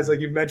see guys like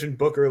you mentioned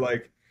Booker,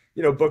 like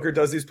Booker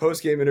does these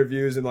post game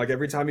interviews, and like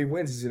every time he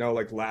wins, he's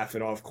like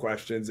laughing off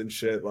questions and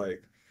shit.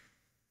 Like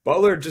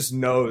Butler just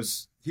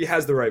knows he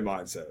has the right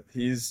mindset.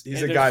 He's a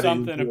There's guy that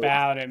something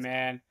about it,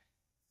 man.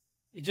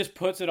 He just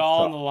puts it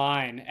all on the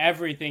line.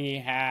 Everything he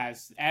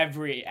has,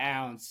 every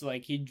ounce,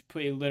 like he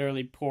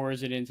literally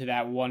pours it into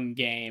that one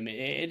game.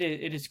 It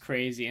is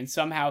crazy, and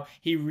somehow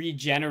he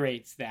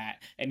regenerates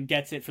that and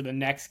gets it for the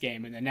next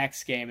game and the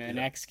next game and the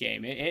next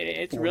game.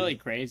 It's 40, really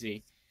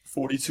crazy.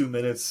 42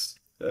 minutes.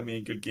 I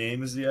mean, good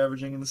game is he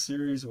averaging in the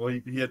series? Well,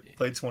 he had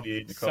played 28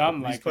 in a couple.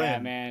 Something He's like playing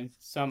that, man.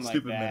 Something like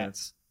stupid that.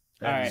 minutes.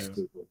 All right.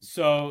 Anyways.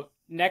 So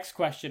next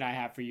question I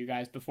have for you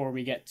guys before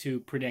we get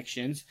to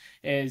predictions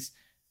is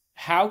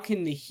how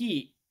can the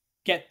Heat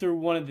get through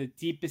one of the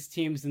deepest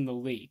teams in the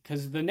league?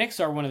 Because the Knicks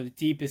are one of the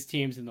deepest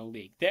teams in the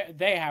league.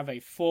 They have a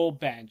full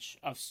bench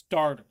of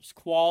starters,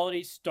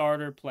 quality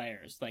starter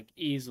players, like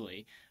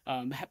easily.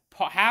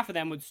 Half of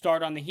them would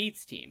start on the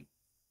Heat's team.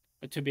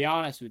 But to be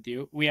honest with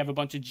you, we have a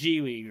bunch of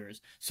G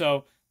Leaguers.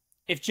 So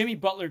if Jimmy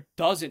Butler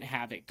doesn't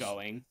have it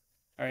going,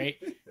 all right,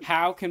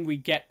 how can we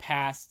get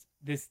past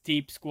this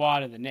deep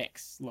squad of the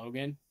Knicks,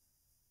 Logan?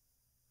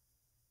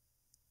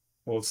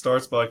 Well, it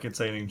starts by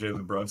containing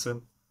Jalen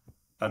Brunson.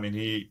 I mean,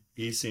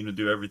 he seemed to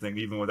do everything,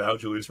 even without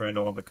Julius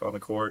Randle on the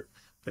court.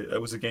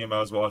 It was a game I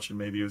was watching.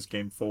 Maybe it was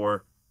game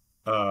 4,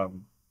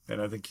 and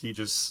I think he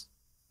just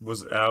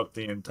was out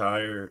the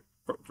entire.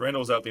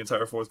 Randle was out the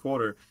entire fourth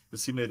quarter. It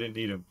seemed they didn't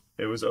need him.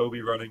 It was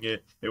Obi running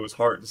it. It was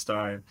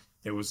Hartenstein.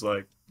 It was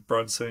like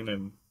Brunson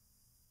and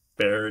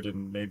Barrett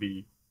and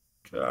maybe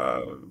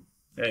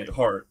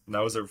Hart. And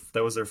that was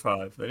their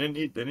 5. They didn't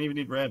even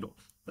need Randle.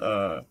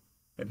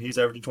 And he's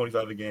averaging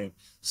 25 a game.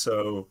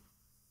 So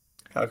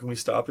how can we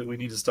stop it? We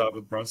need to stop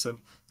with Brunson.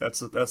 That's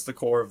the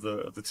core of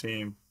the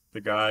team.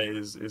 The guy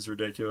is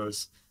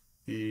ridiculous.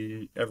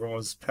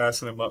 Everyone's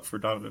passing him up for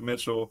Donovan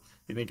Mitchell.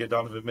 He didn't get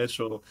Donovan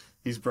Mitchell.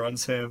 He's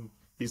Bruns him.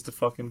 He's the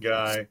fucking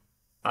guy.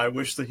 I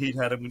wish the Heat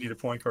had him. We need a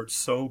point guard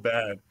so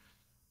bad,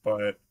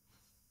 but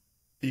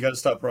you got to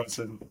stop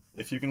Brunson.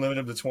 If you can limit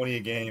him to 20 a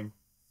game,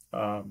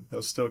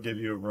 he'll still give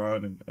you a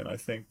run. And I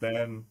think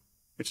then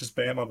it's just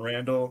Bam on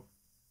Randall.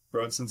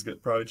 Brunson's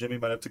good. Probably Jimmy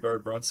might have to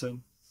guard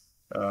Brunson,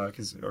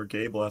 or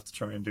Gabe will have to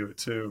try and do it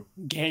too.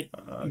 Gabe.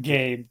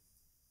 Gabe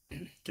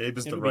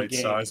is the It'll be right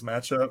Gabe. size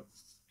matchup.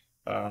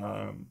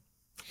 I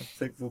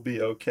think we'll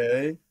be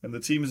okay. And the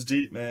team is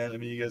deep, man. I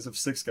mean, you guys have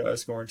 6 guys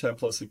scoring 10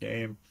 plus a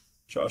game.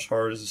 Josh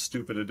Hart is a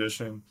stupid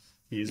addition.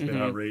 He's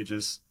been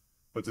outrageous.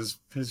 But his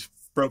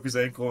broke his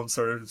ankle and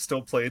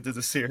still played through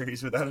the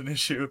series without an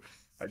issue.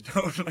 I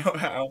don't know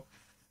how.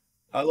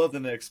 I love the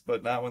Knicks,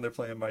 but not when they're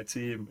playing my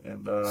team.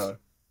 And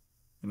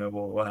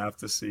we'll have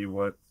to see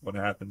what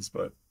happens.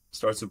 But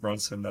starts with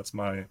Brunson. That's who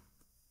you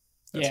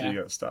got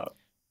to stop.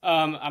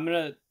 I'm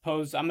gonna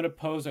pose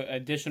an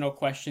additional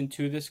question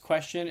to this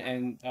question,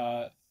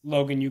 and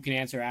Logan, you can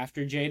answer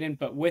after Jaden.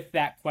 But with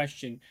that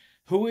question,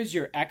 who is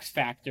your X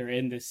factor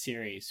in this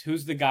series?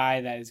 Who's the guy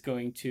that is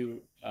going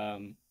to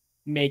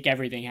make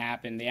everything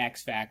happen? The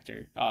X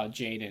factor,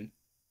 Jaden.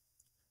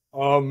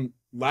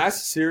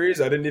 Last series,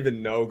 I didn't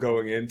even know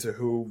going into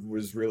who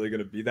was really going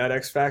to be that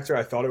X factor.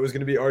 I thought it was going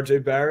to be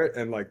RJ Barrett,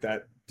 and like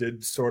that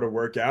did sort of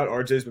work out.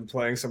 RJ's been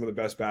playing some of the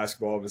best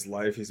basketball of his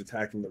life. He's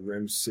attacking the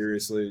rim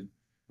seriously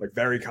like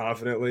very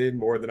confidently,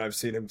 more than I've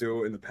seen him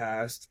do in the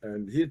past.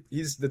 And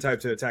he's the type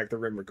to attack the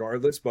rim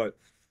regardless, but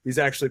he's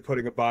actually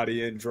putting a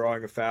body in,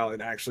 drawing a foul,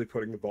 and actually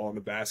putting the ball in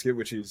the basket,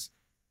 which he's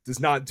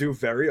does not do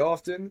very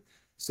often.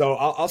 So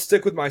I'll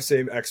stick with my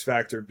same X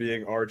factor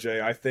being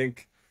RJ. I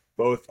think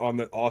both on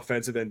the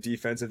offensive and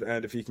defensive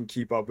end, if he can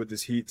keep up with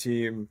this Heat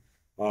team,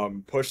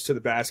 push to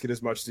the basket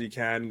as much as he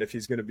can, and if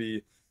he's going to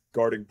be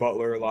guarding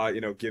Butler a lot,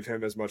 give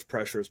him as much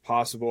pressure as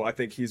possible. I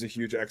think he's a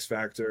huge X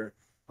factor.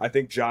 I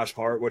think Josh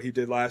Hart, what he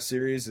did last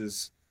series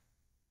is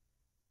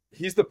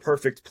he's the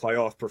perfect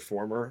playoff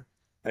performer,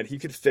 and he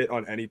could fit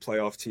on any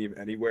playoff team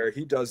anywhere.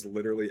 He does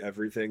literally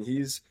everything.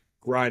 He's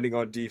grinding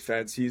on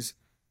defense. He's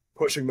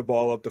pushing the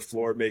ball up the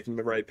floor, making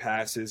the right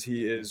passes.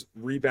 He is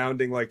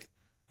rebounding like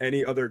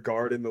any other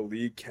guard in the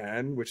league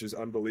can, which is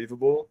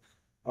unbelievable.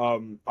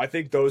 I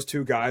think those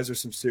two guys are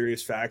some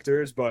serious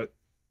factors, but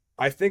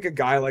I think a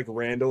guy like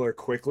Randall or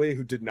Quickly,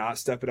 who did not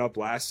step it up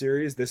last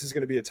series, this is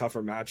going to be a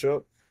tougher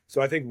matchup.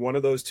 So I think one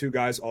of those two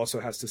guys also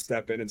has to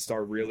step in and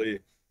start really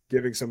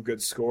giving some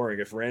good scoring.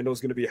 If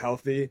Randall's going to be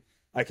healthy,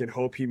 I can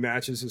hope he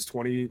matches his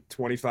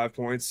 25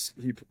 points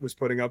he was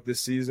putting up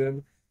this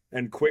season.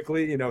 And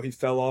Quickly, he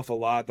fell off a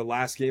lot. The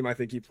last game I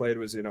think he played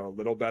was, a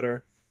little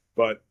better.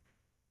 But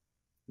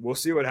we'll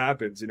see what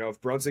happens.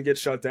 If Brunson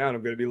gets shut down,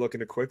 I'm going to be looking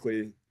to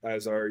Quickly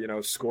as our,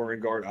 scoring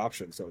guard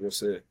option. So we'll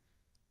see.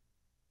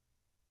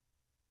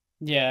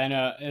 Yeah, I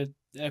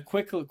know.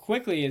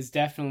 Quickly is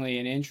definitely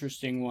an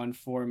interesting one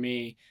for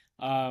me.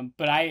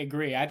 But I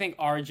agree. I think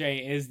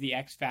RJ is the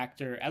X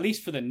factor, at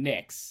least for the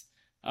Knicks.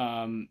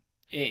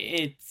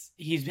 He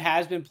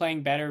has been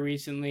playing better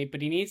recently,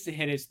 but he needs to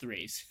hit his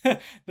threes.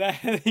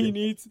 He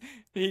needs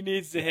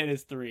to hit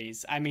his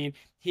threes. I mean,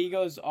 he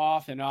goes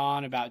off and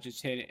on about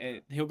just hitting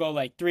it. He'll go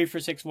like 3 for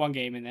 6 one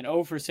game and then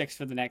 0 for 6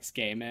 for the next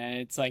game, and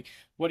it's like,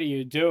 what are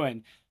you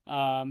doing?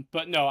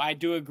 But no, I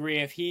do agree.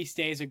 If he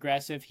stays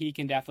aggressive, he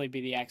can definitely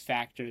be the X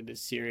factor of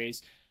this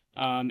series.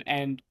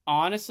 And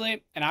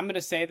honestly, and I'm gonna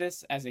say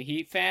this as a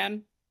Heat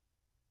fan,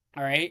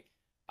 all right,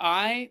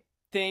 I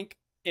think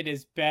it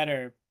is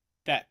better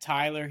that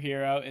Tyler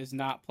Hero is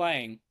not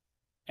playing.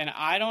 And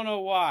I don't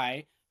know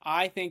why.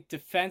 I think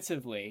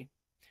defensively,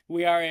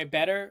 we are a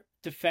better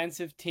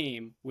defensive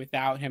team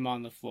without him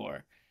on the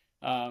floor.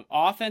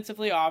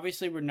 Offensively,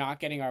 obviously, we're not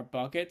getting our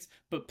buckets,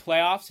 but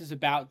playoffs is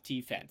about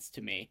defense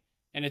to me.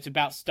 And it's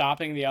about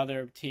stopping the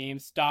other team,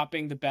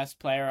 stopping the best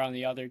player on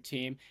the other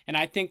team. And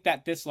I think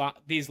that these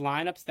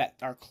lineups that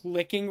are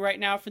clicking right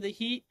now for the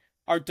Heat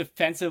are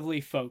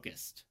defensively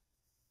focused.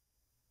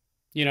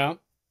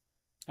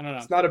 I don't know.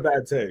 It's not a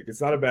bad take.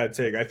 It's not a bad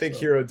take. I think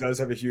Hero does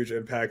have a huge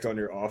impact on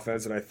your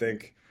offense, and I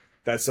think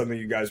that's something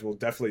you guys will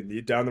definitely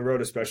need down the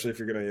road, especially if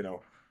you're going to,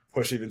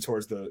 push even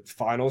towards the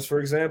finals, for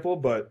example.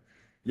 But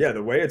yeah,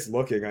 the way it's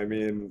looking, I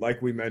mean,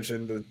 like we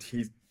mentioned, the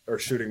Heat are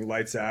shooting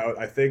lights out.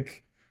 I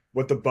think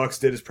what the Bucks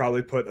did is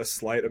probably put a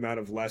slight amount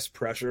of less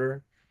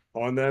pressure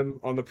on them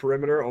on the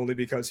perimeter, only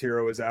because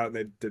Hero is out and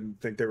they didn't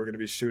think they were going to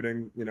be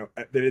shooting,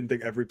 they didn't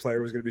think every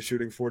player was going to be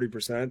shooting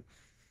 40%.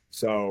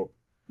 So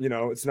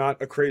it's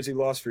not a crazy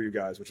loss for you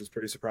guys, which is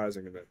pretty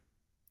surprising to me.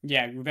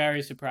 Yeah,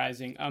 very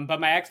surprising.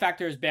 But my X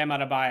factor is Bam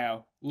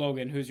Adebayo.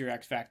 Logan, who's your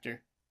X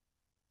factor?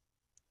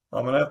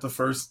 I'm gonna have to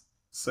first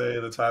say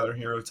the Tyler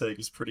Hero take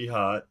is pretty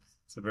hot.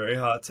 It's a very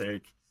hot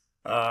take.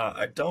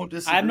 I don't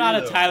disagree. I'm not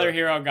a though, Tyler but-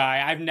 Hero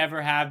guy. I've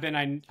never have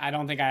been. I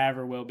don't think I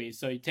ever will be.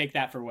 So you take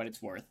that for what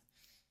it's worth.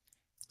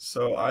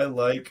 So I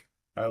like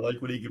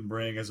what he can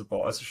bring as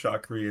a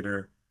shot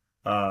creator.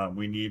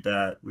 We need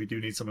that. We do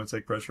need someone to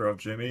take pressure off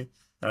Jimmy.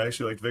 I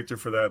actually like Victor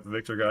for that. The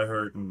Victor got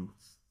hurt, and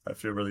I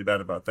feel really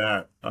bad about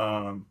that.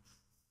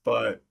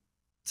 But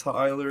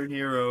Tyler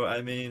Hero,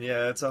 I mean,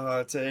 yeah, it's a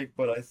hot take,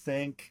 but I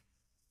think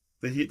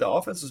the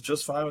offense is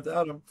just fine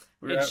without him.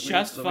 It's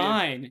just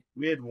fine.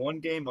 We had one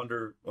game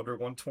under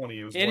 120.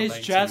 It was It is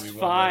 119. just We won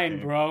that fine,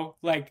 game. bro.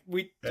 Like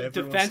Everyone stepped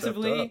up.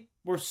 defensively,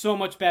 we're so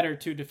much better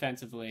too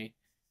defensively.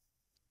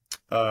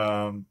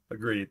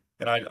 Agreed.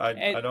 And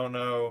I don't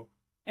know.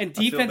 And I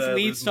feel defense bad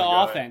leads losing to the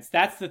guy. offense.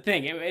 That's the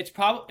thing. It's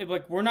probably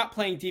like we're not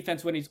playing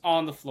defense when he's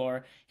on the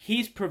floor.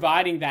 He's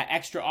providing that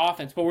extra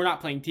offense, but we're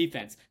not playing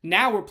defense.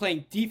 Now we're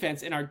playing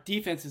defense, and our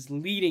defense is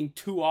leading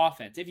to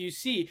offense. If you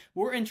see,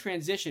 we're in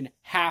transition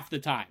half the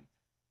time.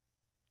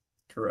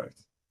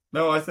 Correct.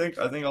 No, I think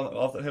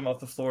him off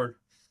the floor,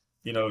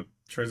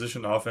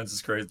 transition to offense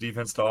is great.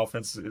 Defense to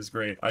offense is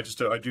great. I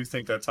do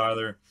think that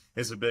Tyler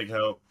is a big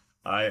help.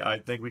 I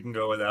think we can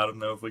go without him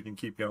though if we can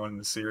keep going in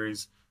the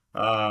series.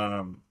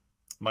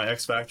 My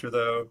X factor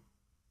though,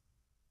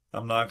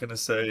 I'm not gonna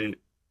say.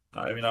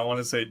 I mean, I'm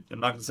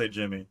not gonna say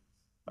Jimmy.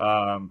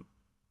 Well,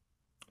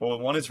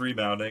 one is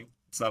rebounding.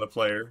 It's not a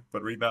player,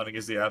 but rebounding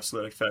is the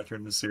absolute X factor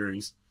in the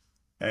series.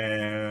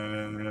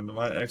 And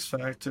my X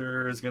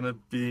factor is gonna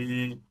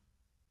be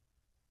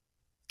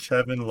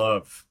Kevin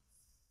Love.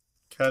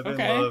 Kevin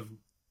Okay. Love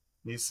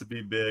needs to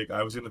be big.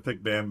 I was gonna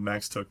pick Bam.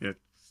 Max took it.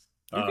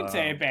 You can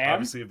say Bam.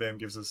 Obviously, if Bam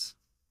gives us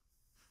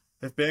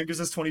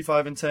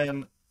 25 and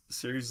 10, the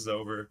series is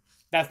over.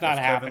 That's not If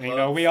Kevin happening.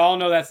 No, Love- we all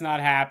know that's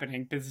not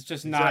happening. This is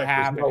just not Exactly. There's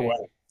no happening.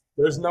 way.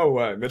 There's no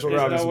way. Mitchell There's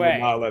no Robinson would way.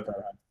 not let that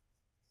happen.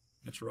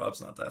 Mitchell Rob's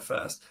not that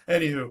fast.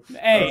 Anywho,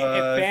 Hey, if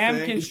I Bam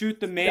can think shoot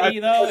the That's, midi,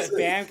 though, that's if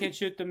Bam can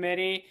shoot the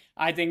midi,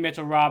 I think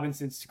Mitchell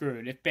Robinson's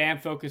screwed. If Bam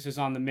focuses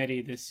on the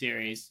midi this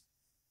series.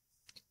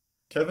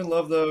 Kevin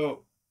Love,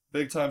 though,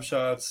 big time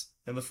shots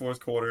in the fourth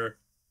quarter.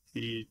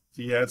 He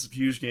had some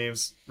huge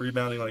games,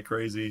 rebounding like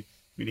crazy.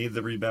 We need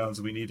the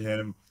rebounds. We need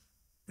him,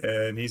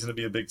 and he's going to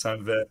be a big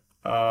time vet.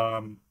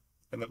 And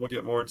then we'll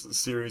get more into the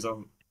series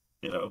on,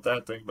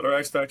 that thing. But our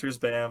X factor is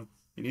Bam.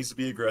 He needs to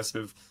be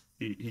aggressive.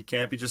 He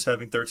can't be just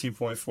having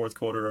 13-point fourth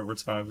quarter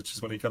overtime, which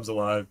is when he comes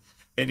alive.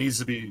 It needs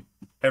to be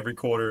every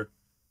quarter.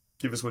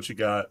 Give us what you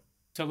got.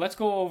 So let's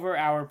go over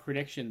our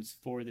predictions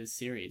for this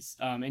series.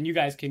 And you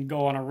guys can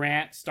go on a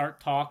rant, start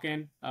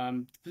talking,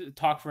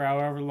 talk for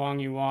however long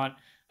you want.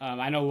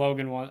 I know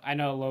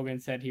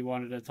Logan said he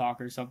wanted to talk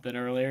or something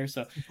earlier.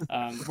 So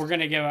we're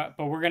gonna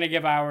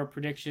give our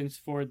predictions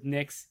for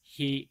Knicks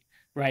Heat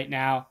right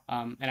now.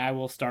 And I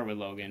will start with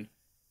Logan.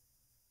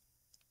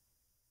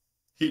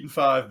 Heat in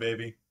 5,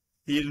 baby.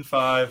 Heat in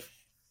 5.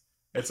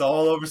 It's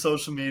all over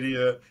social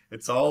media.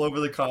 It's all over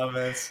the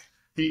comments.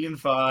 Heat in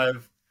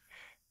 5.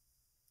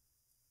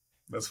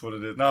 That's what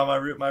it is. No,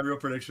 my real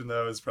prediction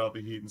though is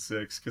probably Heat in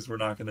 6 because we're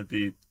not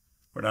beating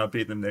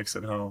the Knicks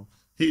at home.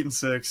 Heat in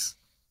 6,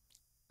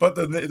 but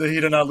the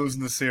Heat are not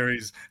losing the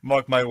series.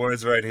 Mark my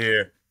words right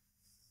here.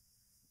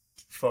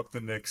 Fuck the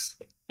Knicks.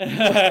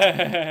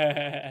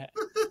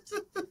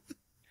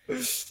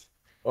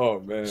 Oh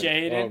man.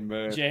 Jaden, Oh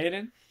man.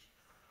 Jaden.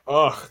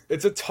 Oh,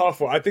 it's a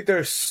tough one. I think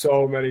there's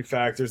so many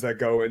factors that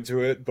go into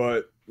it,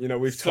 but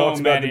we've So talked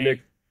about the many.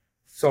 Knicks.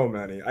 So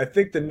many. I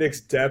think the Knicks'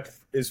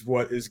 depth is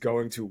what is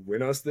going to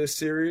win us this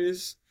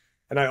series.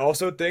 And I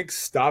also think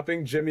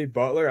stopping Jimmy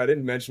Butler, I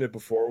didn't mention it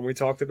before when we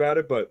talked about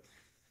it, but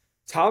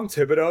Tom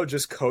Thibodeau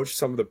just coached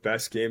some of the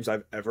best games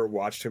I've ever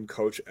watched him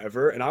coach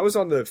ever. And I was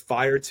on the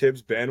Fire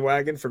Tibbs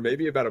bandwagon for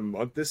maybe about a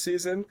month this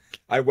season.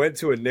 I went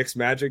to a Knicks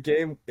Magic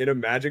game in a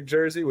Magic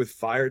jersey with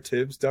Fire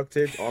Tibbs duct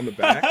taped on the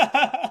back.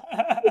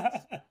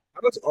 I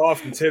was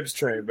off the Tibbs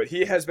train, but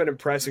he has been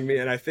impressing me.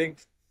 And I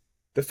think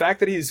the fact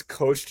that he's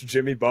coached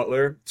Jimmy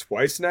Butler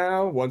twice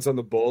now, once on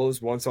the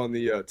Bulls, once on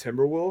the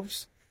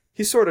Timberwolves,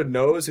 he sort of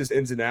knows his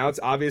ins and outs.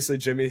 Obviously,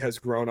 Jimmy has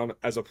grown on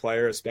as a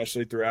player,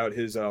 especially throughout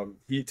his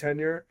Heat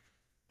tenure.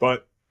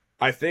 But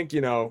I think,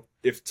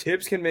 if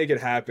Tibbs can make it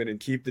happen and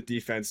keep the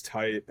defense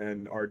tight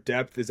and our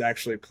depth is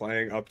actually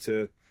playing up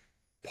to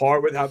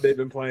par with how they've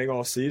been playing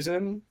all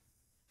season,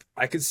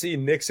 I could see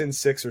Knicks in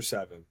 6 or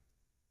 7.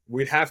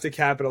 We'd have to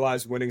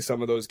capitalize winning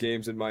some of those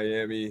games in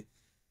Miami.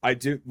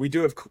 We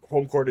do have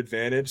home court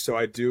advantage, so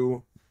I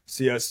do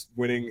see us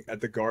winning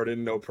at the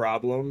Garden, no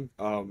problem.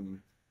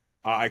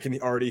 I can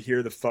already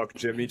hear the "fuck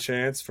Jimmy"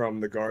 chants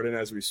from the Garden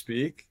as we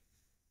speak.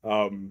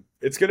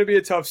 It's going to be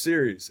a tough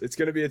series.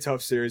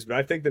 But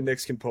I think the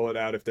Knicks can pull it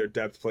out if their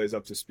depth plays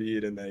up to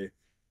speed and they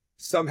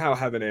somehow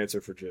have an answer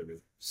for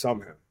Jimmy.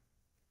 Somehow.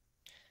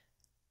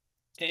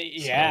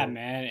 Yeah, So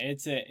man,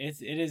 it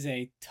is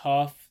a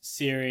tough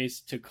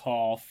series to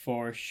call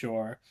for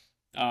sure.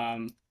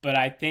 But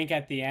I think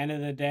at the end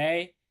of the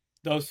day,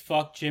 those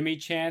fuck Jimmy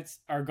chants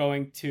are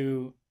going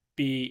to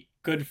be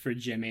good for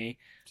Jimmy.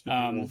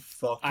 Jimmy will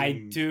I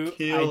fucking do, I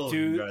kill you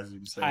do, guys if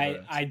you say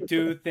that. I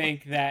do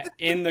think that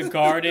in the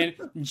Garden,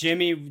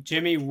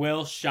 Jimmy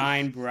will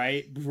shine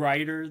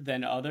brighter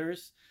than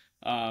others.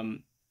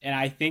 And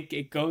I think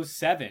it goes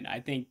 7. I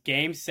think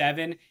Game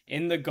 7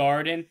 in the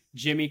Garden,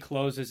 Jimmy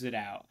closes it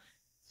out.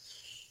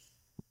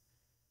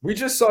 We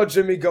just saw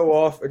Jimmy go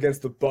off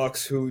against the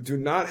Bucks, who do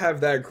not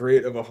have that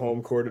great of a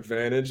home court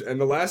advantage.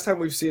 And the last time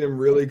we've seen him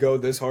really go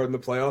this hard in the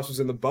playoffs was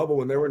in the bubble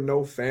when there were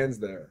no fans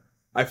there.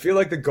 I feel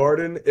like the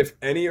Garden, if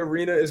any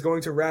arena is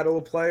going to rattle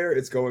a player,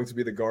 it's going to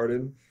be the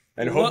Garden.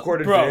 And home Look,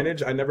 court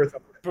advantage, I never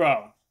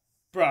thought.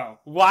 Bro,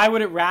 why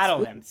would it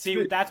rattle him?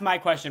 See, that's my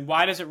question.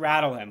 Why does it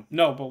rattle him?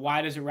 No, but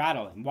why does it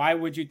rattle him? Why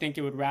would you think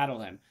it would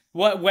rattle him?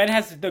 When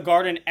has the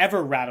Garden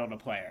ever rattled a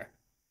player?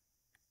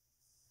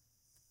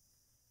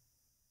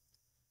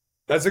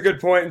 That's a good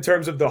point in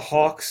terms of the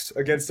Hawks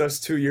against us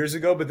 2 years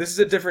ago, but this is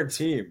a different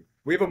team.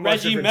 We have a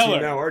much Reggie different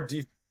Miller. team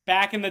now.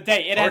 Back in the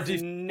day,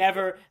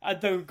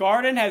 the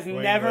Garden has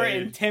Dwayne never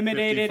Wade,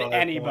 intimidated 55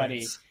 anybody.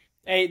 points.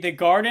 The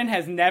Garden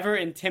has never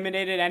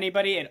intimidated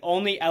anybody. It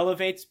only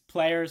elevates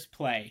players'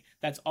 play.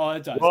 That's all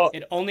it does. Well,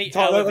 It only let's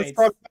elevates.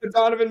 talk about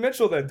Donovan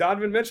Mitchell then.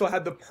 Donovan Mitchell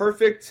had the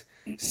perfect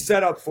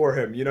setup for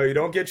him. You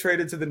don't get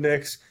traded to the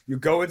Knicks. You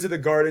go into the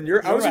Garden.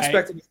 I was right.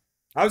 expecting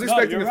No,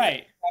 to you're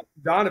right.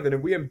 Donovan,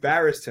 and we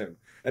embarrassed him.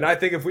 And I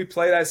think if we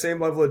play that same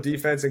level of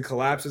defense and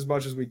collapse as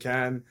much as we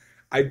can,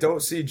 I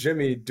don't see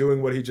Jimmy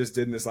doing what he just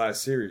did in this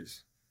last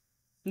series.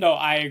 No,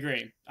 I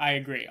agree.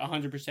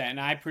 100%. And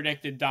I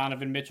predicted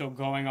Donovan Mitchell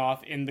going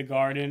off in the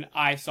Garden.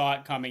 I saw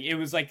it coming. It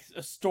was like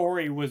a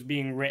story was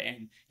being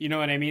written. You know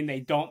what I mean? They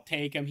don't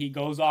take him. He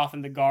goes off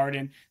in the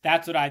Garden.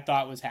 That's what I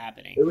thought was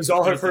happening. It was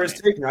all He for his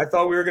didn't. taking. I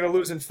thought we were going to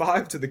lose in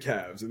 5 to the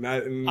Cavs, and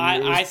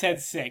I said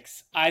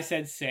 6. I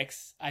said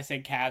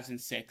Cavs in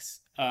 6.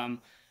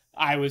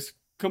 I was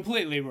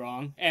completely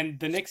wrong. And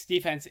the Knicks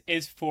defense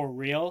is for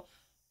real.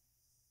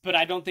 but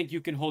I don't think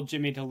you can hold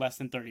Jimmy to less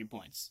than 30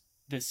 points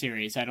this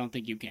series. I don't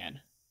think you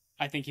can.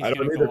 I think he's I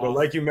going don't to either, go but off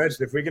like you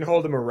mentioned, if we can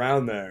hold him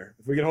around there,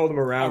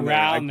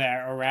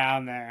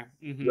 around there.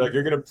 like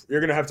you're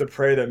gonna have to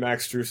pray that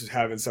Max Strus is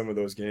having some of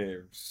those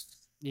games.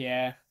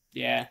 Yeah,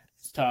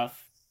 it's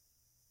tough.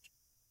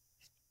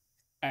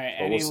 All right,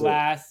 But we'll any see.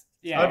 last?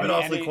 Yeah, I've been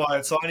awfully any.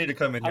 quiet, so I need to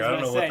come in I here. was I don't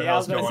gonna know what say, the yeah, I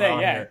was hell's gonna going say, on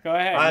yeah. here. Go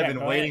ahead, I've yeah, been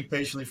go waiting ahead,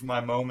 patiently for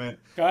my moment.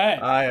 go ahead.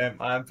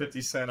 I'm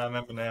 50 Cent, I'm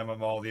Eminem,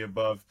 I'm all the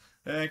above.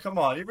 Hey, come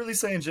on, you're really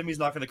saying Jimmy's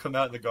not going to come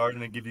out in the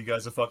Garden and give you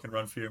guys a fucking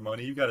run for your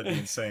money? You got to be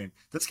insane.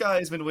 This guy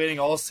has been waiting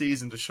all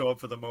season to show up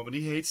for the moment.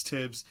 He hates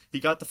Tibbs. He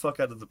got the fuck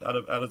out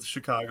of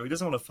Chicago. He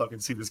doesn't want to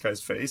fucking see this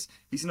guy's face.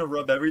 He's going to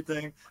rub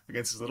everything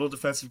against his little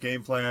defensive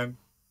game plan.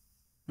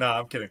 Nah,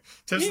 I'm kidding.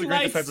 Tibbs is He a great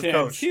likes defensive Tibbs.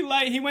 coach.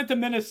 He went to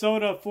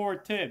Minnesota for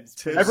Tibbs.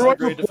 Tibbs bro. is a Everyone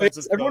great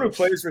defensive who coach.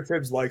 plays for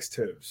Tibbs likes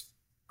Tibbs.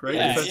 Great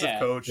Yeah, defensive yeah.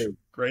 coach,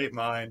 great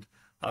mind.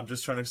 I'm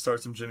just trying to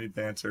start some Jimmy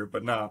banter,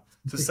 but nah.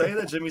 To say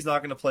that Jimmy's not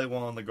going to play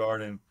well in the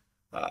Garden,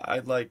 I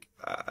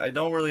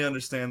don't really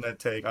understand that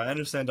take. I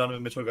understand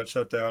Donovan Mitchell got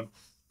shut down.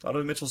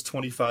 Donovan Mitchell's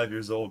 25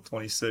 years old,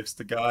 26.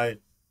 The guy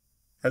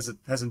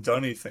hasn't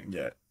done anything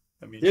yet.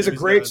 I mean, He has a Jimmy's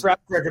great got track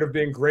record of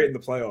being great in the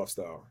playoffs,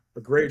 though. A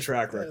great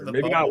track record. the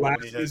Maybe not bubble when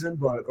last he had. season,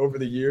 but over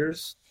the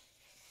years.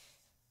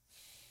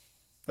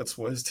 That's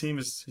what his team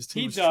is. His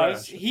He team is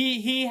does. trash.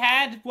 He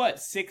had what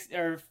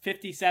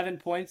 57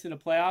 points in a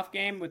playoff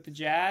game with the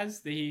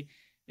Jazz.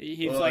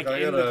 He's Look, like I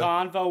in the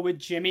gotta. convo with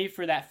Jimmy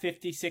for that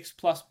 56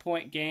 plus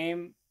point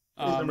game.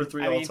 He's number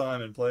three I all mean,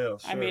 time in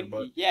playoffs, I sure, mean,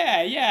 but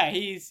yeah.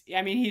 He's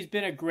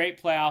been a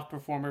great playoff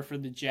performer for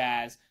the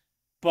Jazz,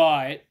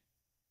 but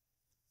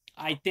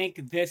I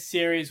think this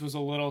series was a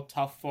little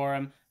tough for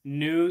him.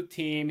 New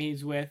team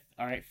he's with.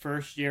 All right,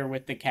 first year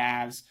with the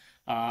Cavs.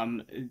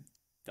 Um,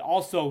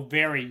 Also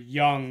very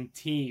young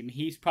team.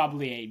 He's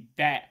probably a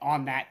vet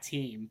on that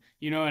team.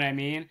 You know what I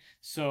mean?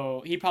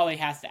 So he probably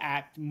has to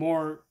act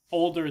more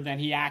older than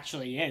he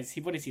actually is.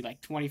 What is he,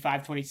 like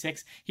 25,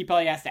 26? He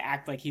probably has to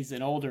act like he's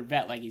an older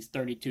vet, like he's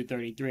 32,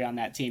 33 on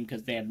that team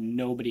because they have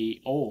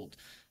nobody old.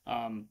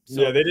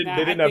 Yeah, they didn't.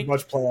 They I didn't have think,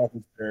 much playoff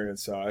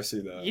experience, so I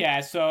see that.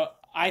 yeah, so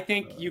I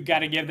think you got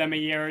to uh, give them a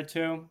year or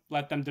two,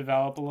 let them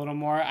develop a little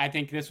more. I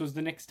think this was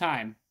the Knicks'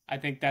 time. I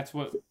think that's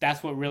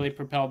what really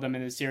propelled them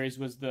in the series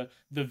was the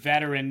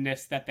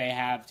veteranness that they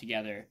have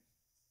together.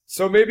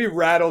 So maybe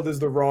rattled is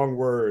the wrong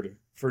word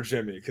for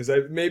Jimmy because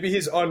maybe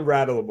he's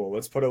unrattleable.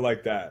 Let's put it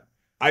like that.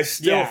 I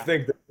still Yeah.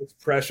 think that this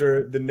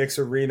pressure, the Knicks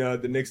arena,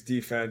 the Knicks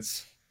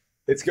defense,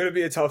 it's going to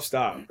be a tough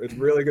stop. It's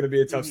really going to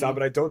be a tough stop, Mhm.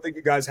 but I don't think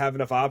you guys have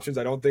enough options.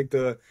 I don't think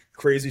the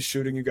crazy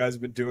shooting you guys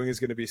have been doing is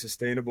going to be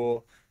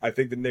sustainable. I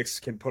think the Knicks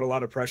can put a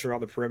lot of pressure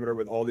on the perimeter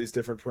with all these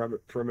different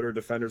perimeter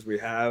defenders we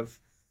have.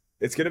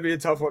 It's going to be a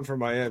tough one for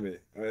Miami.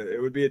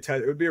 It would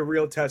be a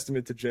real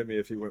testament to Jimmy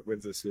if he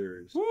wins this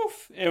series.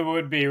 Woof. It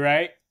would be,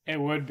 right? It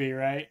would be,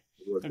 right?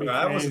 It would It'd be. be okay,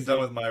 I wasn't crazy.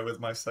 done with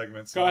my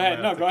segment, so Go I'm ahead.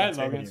 gonna No, have to go ahead,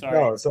 continue. Logan. Sorry.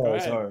 No, Go sorry,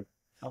 ahead. sorry.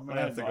 I'm Go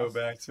gonna have ahead, to go boss.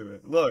 back to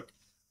it. Look,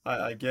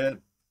 I get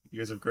you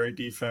guys have great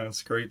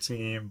defense, great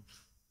team.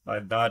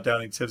 I'm not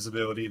doubting Tibbs'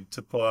 ability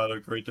to pull out a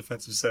great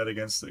defensive set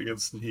against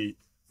the Heat.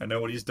 I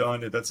know what he's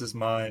done. That's his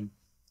mind.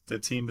 The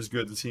team is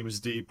good. The team is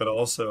deep. But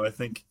also,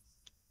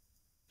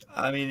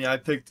 I mean, I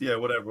picked, yeah,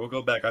 whatever. We'll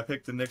go back. I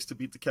picked the Knicks to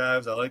beat the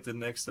Cavs. I like the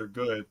Knicks. They're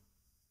good.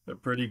 They're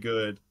pretty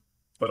good.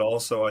 But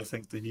also, I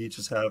think the Heat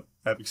just have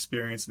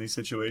experience in these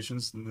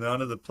situations.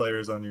 None of the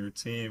players on your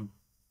team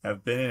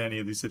have been in any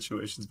of these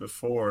situations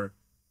before.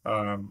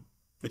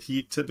 The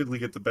Heat typically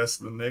get the best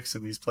of the Knicks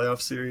in these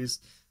playoff series.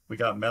 We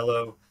got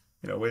Melo,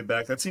 way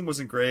back. That team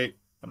wasn't great.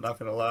 I'm not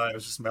gonna lie. It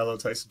was just Melo,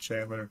 Tyson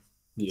Chandler.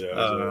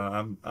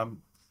 Yeah,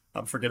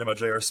 I'm forgetting about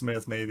J.R.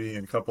 Smith maybe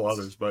and a couple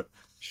others, but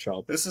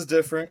sharp. this is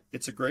different.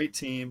 It's a great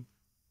team.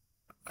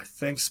 I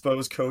think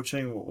Spo's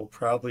coaching will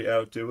probably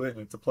outdo it,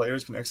 and if the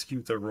players can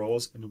execute their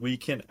roles and we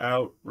can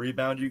out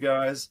rebound you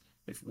guys,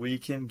 if we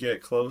can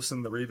get close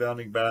in the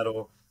rebounding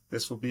battle,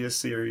 this will be a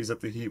series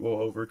that the Heat will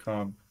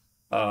overcome.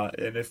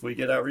 And if we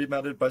get out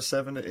rebounded by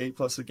 7 to 8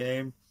 plus a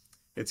game,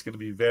 it's going to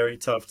be very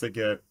tough to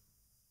get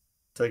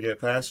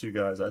past you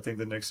guys. I think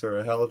the Knicks are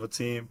a hell of a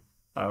team.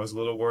 I was a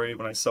little worried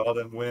when I saw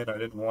them win. I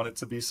didn't want it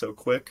to be so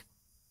quick.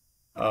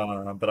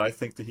 But I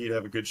think the Heat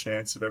have a good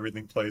chance if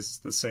everything plays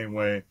the same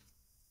way.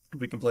 If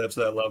we can play up to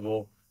that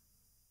level,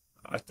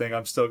 I think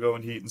I'm still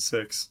going Heat in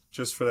 6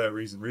 just for that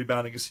reason.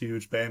 Rebounding is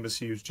huge, Bam is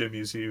huge, Jimmy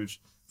is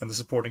huge, and the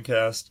supporting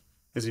cast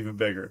is even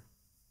bigger.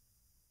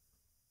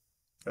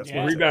 That's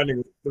Yeah. my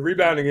take. The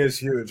rebounding is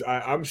huge.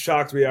 I'm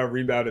shocked we out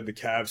rebounded the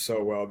Cavs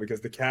so well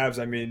because the Cavs,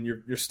 I mean,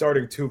 you're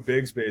starting two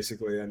bigs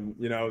basically, and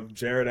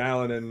Jared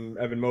Allen and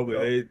Evan Mobley,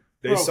 Yep.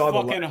 they Bro, saw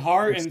the fucking light.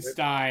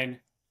 Hartenstein.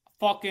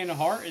 Fucking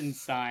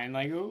Hartenstein.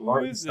 Like, who is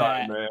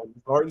Hartenstein, that? man.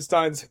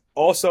 Hartenstein's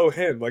also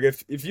him. Like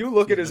if you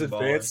look He's at his been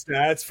balling. advanced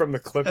stats from the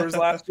Clippers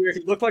last year,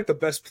 he looked like the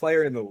best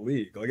player in the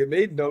league. Like it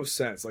made no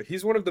sense. Like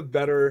he's one of the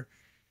better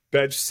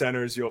bench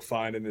centers you'll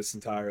find in this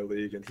entire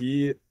league, and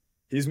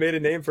he's made a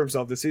name for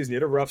himself this season. He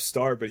had a rough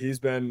start, but he's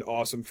been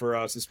awesome for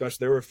us.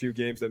 Especially there were a few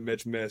games that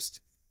Mitch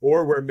missed,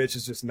 or where Mitch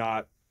is just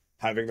not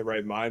having the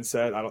right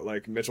mindset. I don't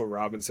like Mitchell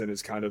Robinson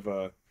is kind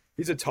of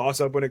he's a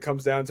toss-up when it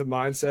comes down to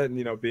mindset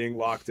and being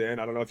locked in.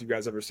 I don't know if you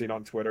guys ever seen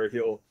on Twitter,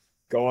 he'll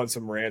go on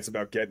some rants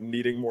about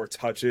needing more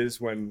touches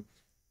when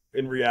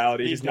in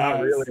reality he's not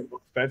really an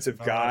offensive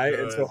guy.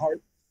 And so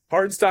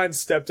Hartenstein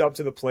stepped up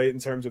to the plate in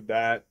terms of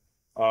that.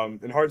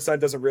 And Hartenstein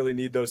doesn't really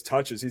need those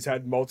touches. He's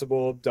had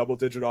multiple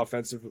double-digit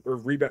offensive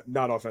or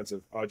not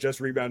offensive, just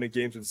rebounding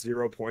games with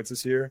 0 points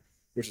this year,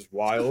 which is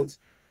wild.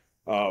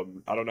 I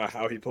don't know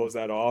how he pulls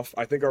that off.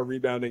 I think our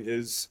rebounding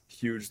is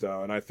huge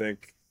though, and I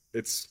think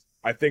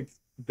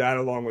that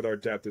along with our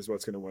depth is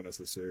what's going to win us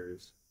the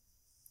series.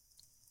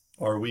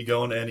 Are we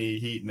going to any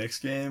Heat-Knicks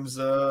games?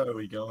 Are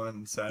we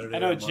going Saturday? I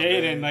know, or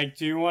Monday? Jaden,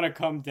 do you want to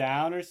come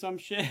down or some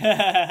shit?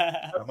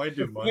 I might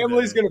do Monday.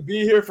 Family's going to be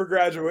here for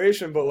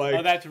graduation, but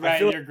oh, that's right.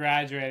 You're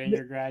graduating.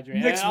 You're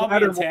graduating. And I'll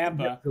be in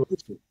Tampa. You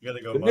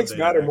gotta go the Monday Knicks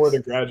matter next. more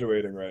than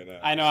graduating right now.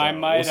 I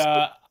know.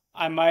 So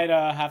I might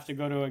have to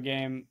go to a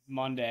game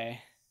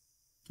Monday.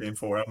 Game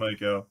 4, I might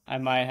go. I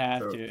might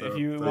have to. If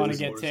you want to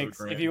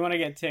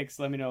get ticks,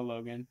 let me know,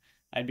 Logan.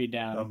 I'd be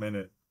down. I'm in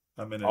it.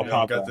 I'll Yeah,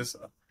 pop got out. this.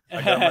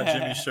 I got my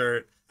Jimmy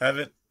shirt.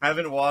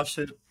 Haven't washed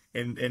it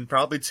in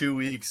probably 2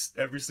 weeks.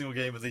 Every single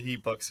game of the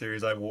Heat Bucks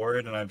series, I wore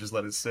it and I just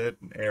let it sit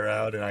and air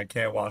out, and I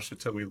can't wash it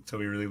till we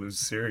really lose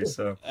the series.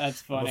 So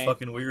That's I'm funny. a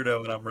fucking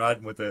weirdo and I'm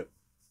riding with it.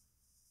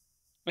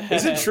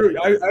 Is it true?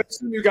 I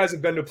assume you guys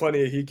have been to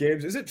plenty of Heat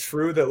games. Is it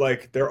true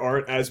that there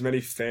aren't as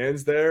many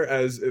fans there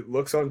as it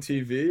looks on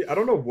TV? I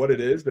don't know what it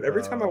is, but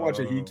every time I watch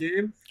a Heat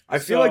game, I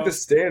feel like the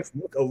stands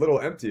look a little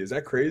empty. Is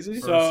that crazy?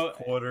 First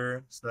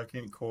quarter,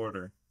 second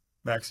quarter.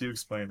 Max, you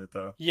explained it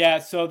though. Yeah,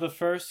 so the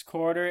first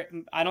quarter,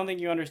 I don't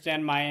think you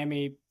understand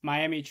Miami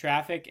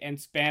traffic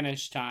and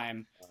Spanish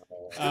time.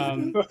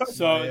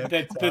 So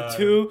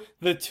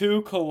the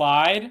two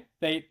collide,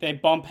 they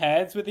bump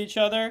heads with each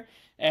other,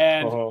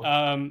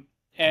 and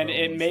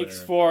it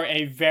makes for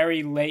a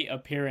very late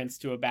appearance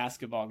to a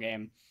basketball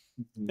game.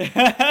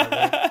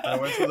 I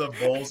went to the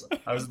Bulls.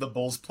 I was at the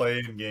Bulls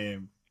play-in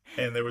game,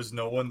 and there was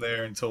no one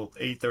there until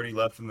 8:30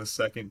 left in the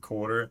second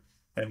quarter.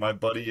 And my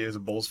buddy is a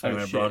Bulls fan.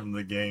 I brought him to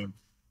the game,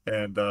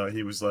 and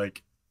he was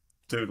like,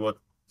 "Dude,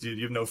 Dude,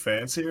 you have no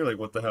fans here? Like,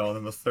 what the hell?" And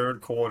in the third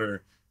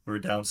quarter, we were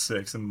down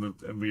 6, and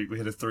we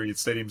hit a 3. The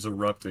stadium's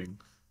erupting.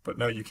 But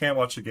no, you can't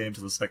watch the game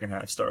till the second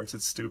half starts.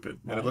 It's stupid,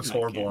 and it looks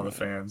horrible on the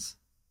fans.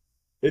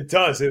 It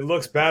does. It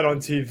looks bad on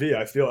TV.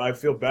 I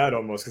feel bad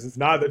almost because it's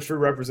not the true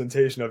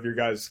representation of your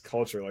guys'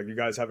 culture. Like, you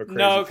guys have a crazy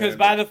No, because fan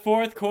by base. the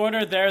fourth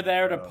quarter, they're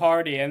there to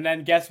party, and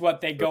then guess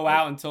what? They go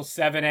out until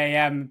 7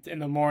 a.m. in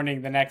the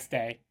morning the next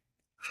day.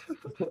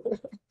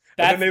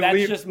 That's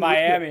just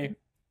Miami.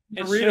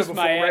 It's just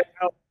Miami.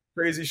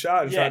 Crazy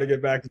shot and try to get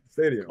back to the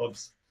stadium.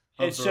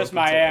 It's just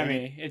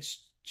Miami. It's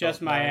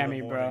just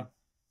Miami, bro.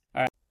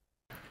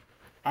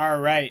 All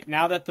right.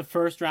 Now that the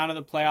first round of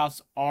the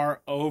playoffs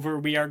are over,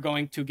 we are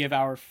going to give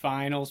our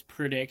finals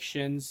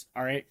predictions.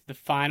 All right. The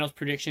finals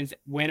predictions,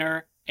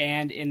 winner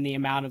and in the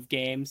amount of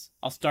games.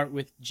 I'll start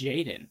with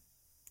Jaden.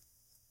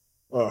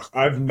 Ugh,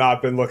 I've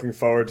not been looking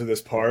forward to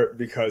this part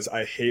because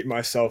I hate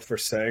myself for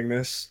saying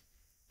this,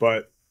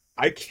 but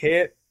I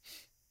can't.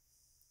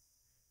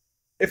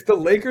 If the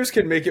Lakers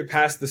can make it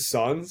past the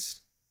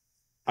Suns,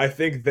 I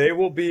think they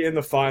will be in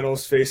the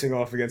finals facing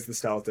off against the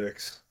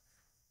Celtics.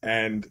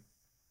 And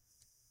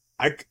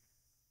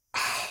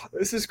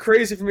this is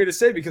crazy for me to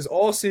say because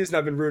all season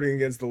I've been rooting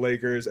against the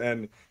Lakers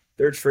and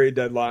their trade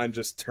deadline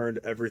just turned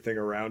everything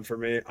around for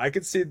me. I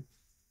could see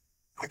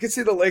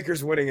the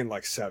Lakers winning in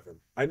like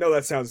 7. I know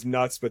that sounds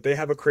nuts, but they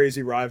have a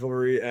crazy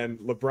rivalry, and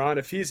LeBron,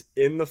 if he's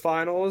in the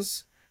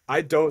finals,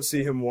 I don't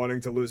see him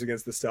wanting to lose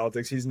against the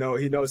Celtics.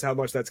 He knows how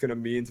much that's going to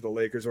mean to the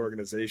Lakers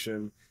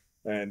organization,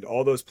 and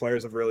all those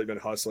players have really been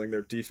hustling.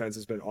 Their defense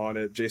has been on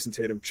it. Jason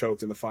Tatum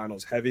choked in the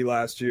finals heavy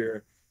last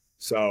year,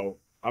 so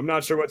I'm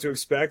not sure what to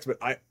expect, but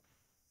I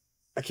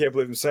can't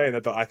believe I'm saying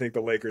that. I think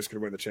the Lakers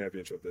could win the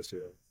championship this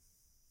year.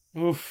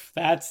 Oof,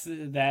 that's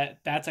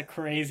a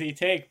crazy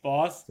take,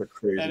 boss. That's a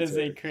crazy That is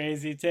take. a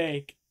crazy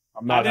take.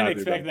 I'm not I didn't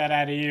happy expect that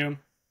out of you.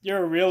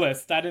 You're a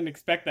realist. I didn't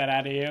expect that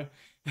out of you.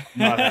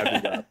 Not happy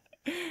about it.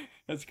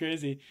 That's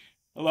crazy.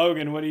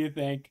 Logan, what do you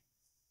think?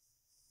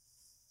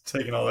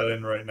 Taking all that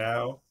in right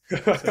now.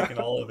 Taking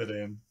all of it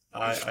in.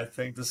 I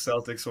think the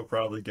Celtics will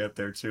probably get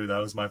there too. That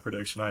was my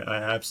prediction. I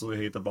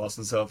absolutely hate the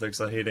Boston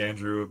Celtics. I hate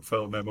Andrew, a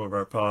fellow member of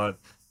our pod.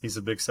 He's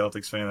a big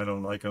Celtics fan. I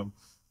don't like him.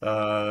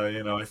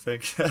 I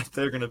think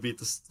they're going to beat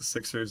the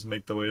Sixers and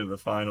make the way to the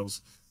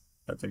finals.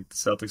 I think the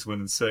Celtics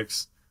win in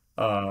 6.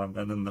 And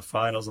then the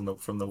finals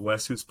from the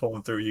West, who's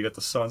pulling through? You got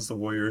the Suns, the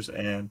Warriors,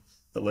 and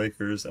the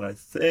Lakers. And I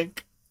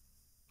think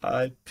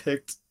I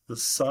picked the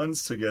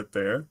Suns to get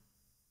there.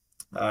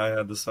 I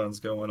had the Suns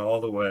going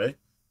all the way.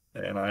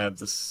 And I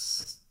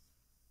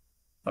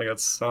got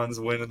Suns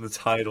winning the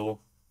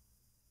title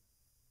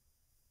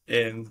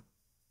in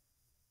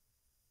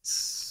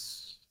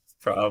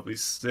probably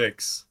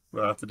 6.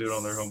 We'll have to do it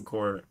on their home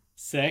court.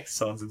 6?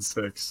 Suns in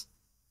 6.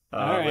 All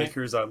right.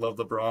 Lakers, I love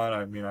LeBron.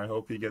 I mean, I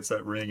hope he gets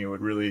that ring. It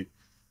would really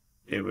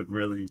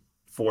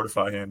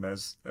fortify him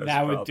as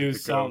That would probably do the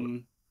GOAT.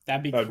 something.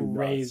 That'd be That'd be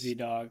crazy, nuts.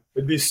 dog.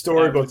 It'd be That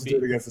storybook would to do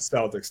it be, against the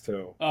Celtics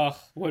too. oh,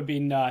 would be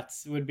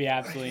nuts. Would be I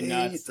absolutely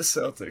hate nuts. the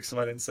Celtics. If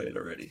I didn't say it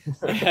already.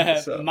 I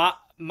hate the Celtics.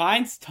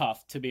 Mine's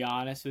tough, to be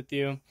honest with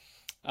you.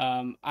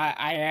 I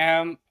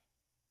am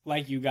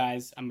like you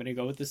guys. I'm gonna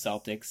go with the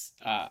Celtics.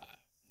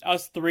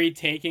 Us three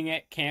taking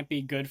it can't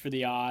be good for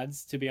the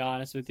odds, to be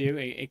honest with you.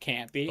 It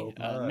can't be. Hope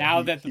not.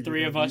 Now that the Heat are three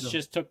gonna of beat us them.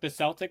 just took the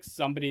Celtics,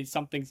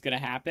 something's gonna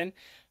happen.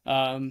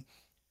 Um,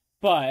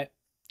 but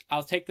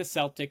I'll take the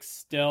Celtics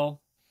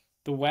still.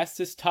 The West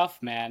is tough,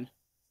 man.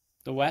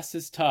 The West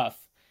is tough.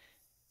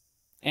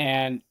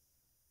 And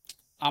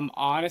I'm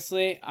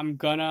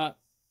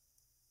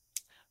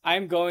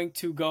going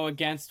to go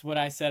against what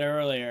I said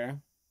earlier.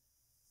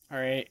 All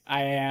right.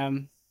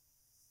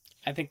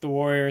 I think the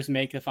Warriors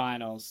make the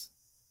finals.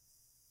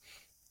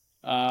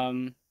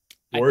 Um,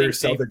 I think Warriors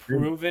they've Celtic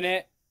dream. proven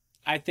it.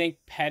 I think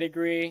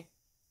pedigree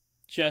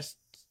just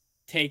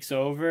takes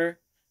over.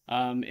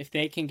 If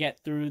they can get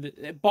through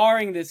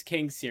barring this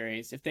King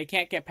series, if they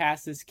can't get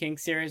past this King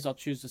series, I'll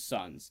choose the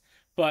Suns.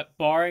 But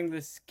barring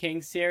this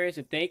King series,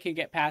 if they can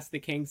get past the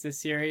Kings this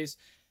series,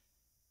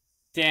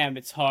 damn,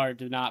 it's hard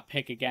to not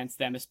pick against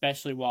them,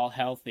 especially while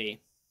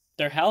healthy.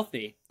 They're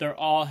healthy. They're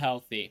all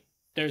healthy.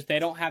 They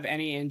don't have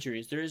any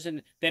injuries.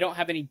 They don't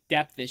have any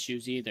depth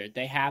issues either.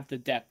 They have the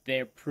depth.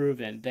 They're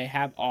proven. They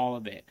have all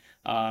of it.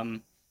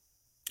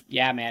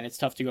 Yeah, man, it's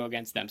tough to go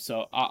against them.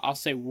 So I'll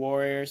say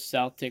Warriors,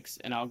 Celtics,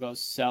 and I'll go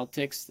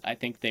Celtics. I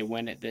think they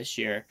win it this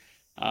year.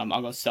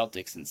 I'll go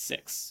Celtics in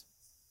 6.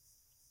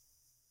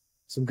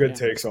 Some good Yeah.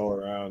 takes all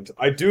around.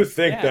 I do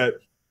think that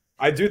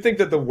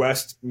the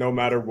West, no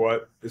matter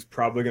what, is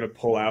probably going to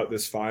pull out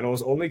this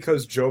finals. Only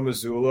because Joe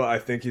Mazzulla, I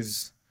think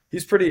he's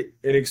pretty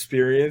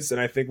inexperienced,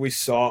 and I think we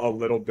saw a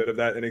little bit of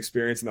that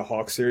inexperience in the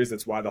Hawks series.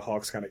 That's why the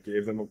Hawks kind of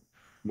gave them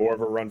more of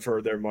a run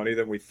for their money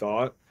than we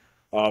thought.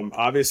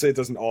 Obviously, it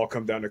doesn't all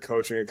come down to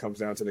coaching; it comes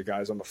down to the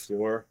guys on the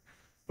floor.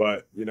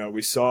 But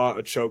we saw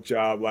a choke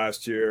job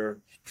last year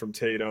from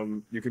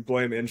Tatum. You could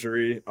blame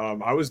injury.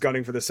 I was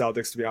gunning for the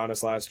Celtics, to be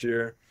honest, last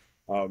year.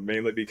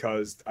 Mainly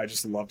because I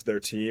just loved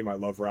their team. I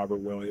love Robert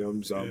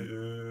Williams.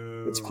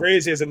 It's Ew.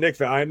 crazy as a Knicks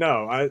fan. I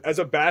know. As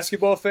a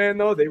basketball fan,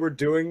 though, they were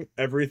doing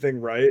everything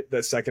right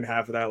the second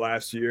half of that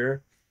last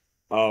year.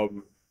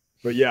 Um,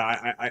 but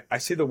yeah, I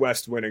see the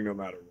West winning no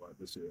matter what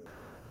this year.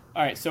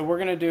 All right, so we're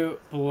gonna do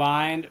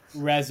blind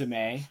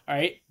resume. All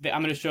right,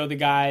 I'm gonna show the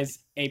guys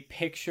a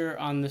picture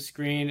on the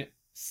screen,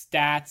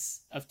 stats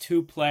of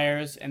 2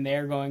 players, and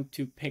they're going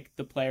to pick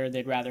the player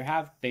they'd rather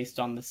have based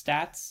on the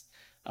stats.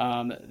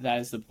 That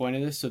is the point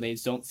of this, so they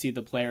don't see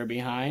the player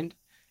behind.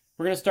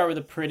 We're gonna start with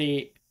a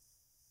pretty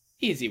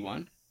easy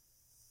one.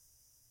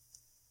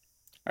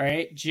 All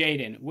right,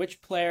 Jaden, which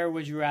player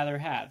would you rather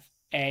have,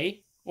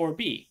 A or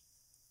B?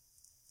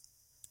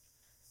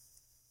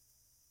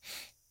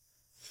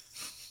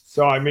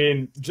 So, I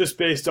mean, just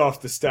based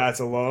off the stats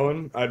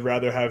alone, I'd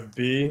rather have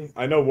B.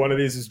 I know one of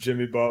these is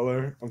Jimmy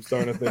Butler. I'm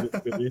starting to think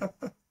it's B.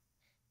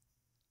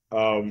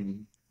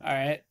 Um, All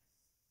right,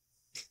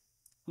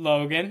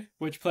 Logan,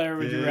 which player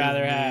would you Give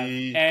rather have,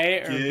 me,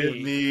 A or give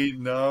B? me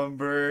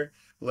number,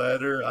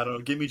 letter. I don't know.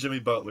 Give me Jimmy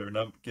Butler.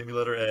 Give me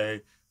letter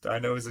A. I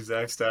know his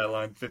exact stat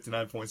line,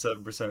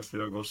 59.7%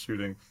 field goal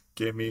shooting.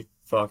 Give me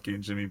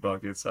fucking Jimmy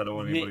buckets. I don't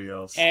want anybody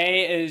else.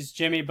 A is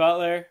Jimmy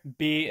Butler,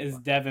 B is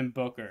Devin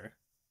Booker.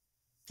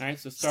 All right,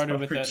 so Sorry,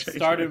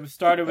 JJ.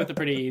 started with a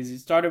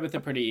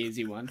pretty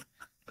easy one.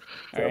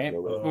 All right,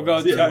 definitely. we'll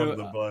go See, Throw to under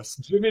the bus.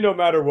 Jimmy, no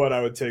matter what,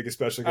 I would take,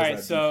 especially all right.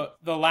 because that So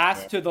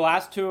Yeah. the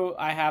last two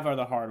I have are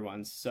the hard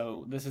ones.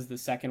 So this is the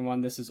second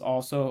one. This is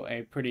also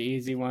a pretty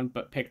easy one,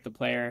 but pick the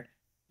player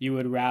you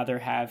would rather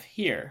have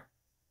here.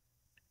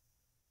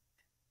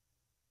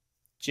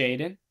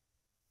 Jaden.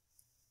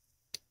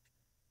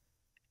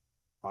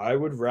 I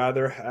would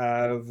rather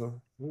have.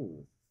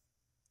 Ooh,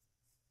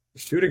 the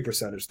shooting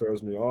percentage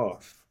throws me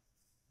off.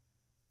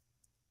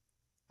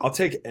 I'll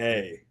take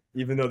A,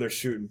 even though they're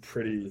shooting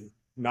pretty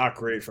not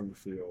great from the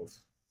field.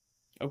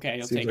 Okay,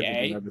 you'll Seems take like they've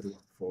done A. everything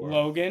before.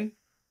 Logan.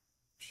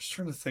 Just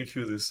trying to think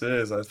who this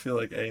is. I feel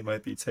like A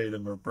might be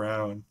Tatum or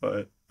Brown,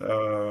 but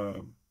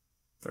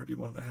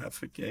 31 and a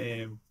half a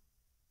game.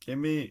 Give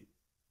me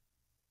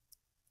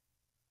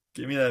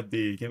give me that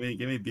B. Give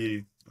me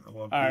B. I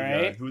want B All guy.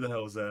 right. Who the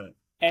hell is that?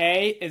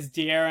 A is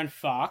De'Aaron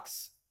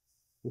Fox,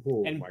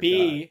 Oh and my God.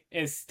 B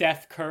is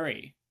Steph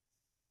Curry.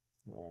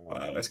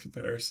 Wow, nice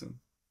comparison.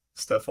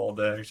 Steph all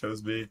day.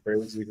 Chose B.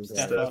 Crazy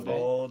Steph comparison. Steph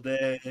all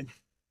day.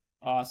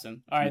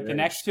 Awesome. All right, Yeah.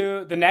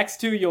 the next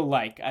two you'll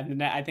like.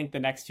 I think the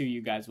next two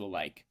you guys will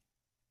like.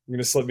 You're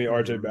gonna slip me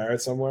RJ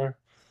Barrett somewhere?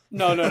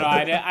 No.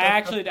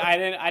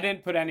 I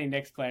didn't put any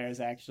Knicks players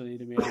actually,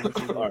 to be honest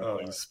with you. Oh,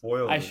 you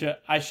spoiled it.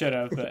 I should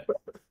have, but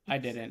I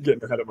didn't.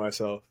 Getting ahead of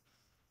myself.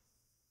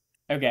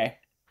 Okay.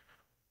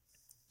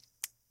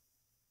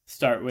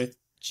 Start with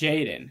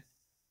Jaden.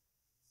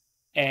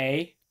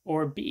 A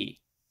or B?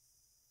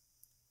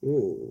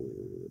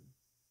 Ooh.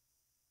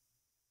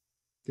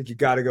 I think you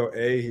got to go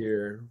A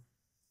here.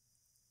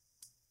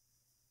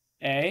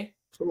 A?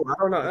 Ooh, I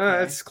don't know.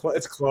 Okay. It's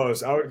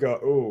close. I would go.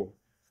 Ooh,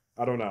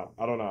 I don't know.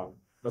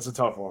 That's a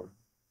tough one.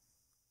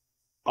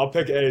 I'll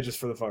pick A just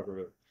for the fuck of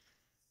it.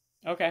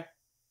 Okay.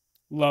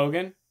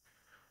 Logan.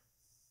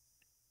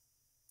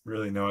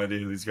 Really no idea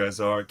who these guys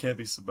are. It can't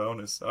be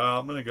Sabonis.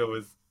 I'm gonna go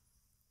with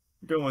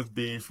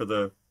B for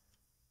the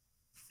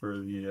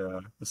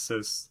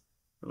assists.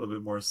 A little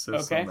bit more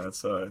assists on Okay. that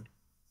side.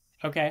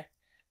 Okay.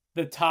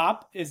 The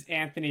top is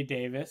Anthony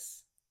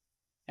Davis,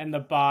 and the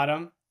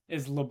bottom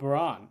is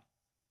LeBron.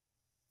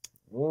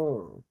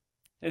 Oh.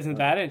 Isn't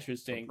that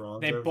interesting?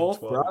 LeBron's They averaging both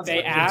 12.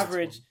 they LeBron's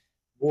average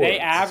Boy, they It's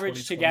a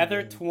average 2020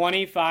 together game.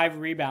 25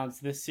 rebounds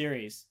this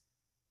series.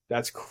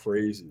 that's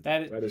crazy.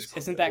 That is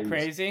Isn't that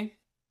crazy?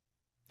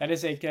 That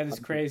is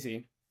crazy.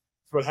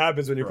 That's what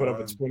happens when you put up a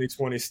Prime.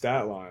 2020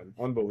 stat line.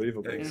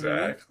 Unbelievable.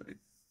 Exactly.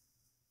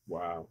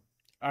 Wow.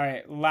 All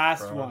right,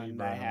 last Brownie,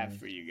 one I have brownie.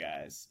 for you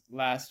guys.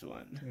 Last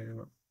one.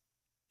 Yeah.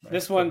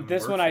 This Max one, putting in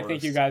this work one I for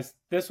think you us. guys,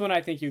 this one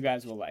I think you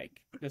guys will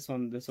like. This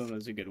one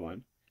was a good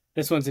one.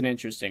 This one's an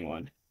interesting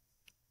one.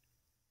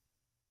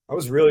 I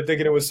was really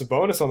thinking it was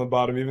Sabonis on the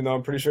bottom, even though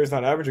I'm pretty sure he's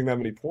not averaging that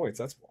many points.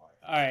 That's why.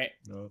 All right,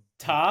 No.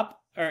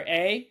 top or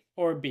A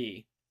or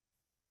B?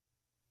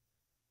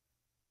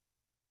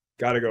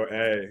 Gotta go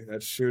A.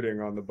 That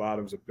shooting on the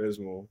bottom's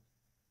abysmal.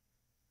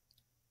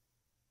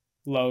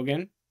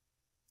 Logan.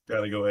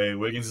 Gotta go A.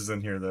 Wiggins is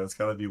in here though. It's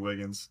gotta be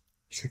Wiggins.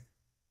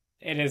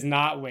 It is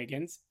not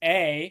Wiggins.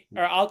 A,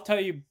 or I'll tell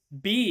you,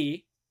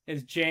 B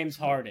is James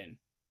Harden.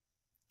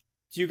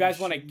 Do you guys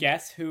want to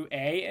guess who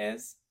A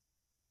is?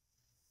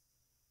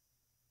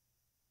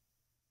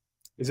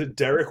 Is it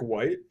Derek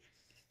White?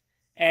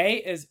 A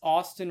is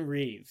Austin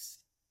Reeves.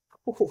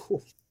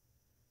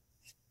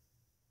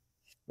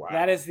 Wow.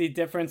 That is the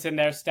difference in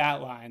their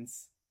stat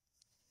lines.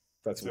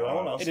 That's Dude, I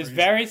want wild. It is Reeves-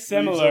 very Reeves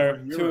similar over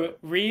to Hero.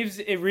 Reeves.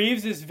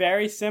 Reeves is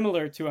very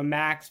similar to a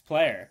max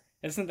player.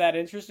 Isn't that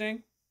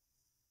interesting?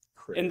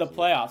 In the Crazy.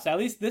 playoffs, at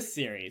least this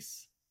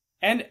series.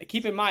 And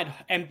keep in mind,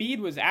 Embiid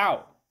was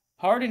out.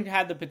 Harden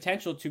had the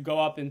potential to go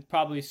up and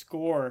probably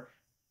score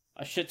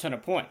a shit ton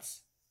of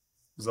points.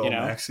 It was all You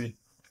know? Maxey. It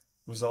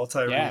was all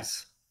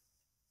Tyrese.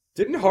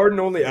 Didn't Harden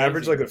only Crazy.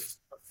 average like a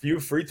few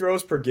free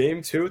throws per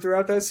game too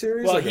throughout that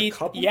series? Well, Like a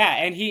couple?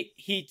 and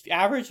he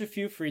averaged a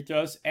few free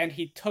throws and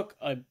he took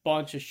a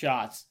bunch of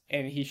shots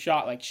and he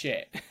shot like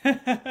shit. I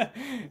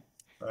hate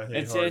Harden in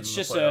It's the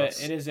just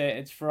playoffs.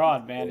 it's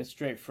fraud, man. It's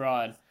straight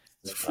fraud.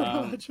 It's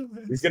Um,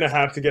 fraudulent. He's gonna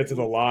have to get to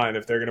the line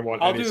if they're gonna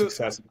want I'll any do-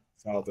 success in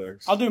the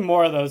Celtics. I'll do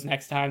more of those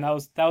next time. That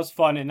was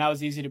fun and that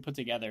was easy to put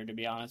together, to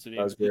be honest with you.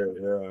 That was great,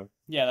 yeah.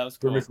 Yeah, that was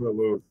Threw cool. me for the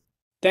loop.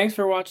 Thanks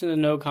for watching the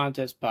No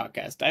Contest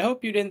podcast. I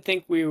hope you didn't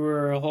think we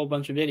were a whole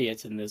bunch of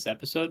idiots in this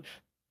episode,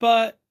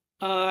 but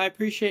I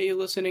appreciate you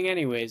listening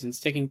anyways and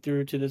sticking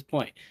through to this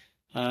point.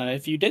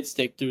 If you did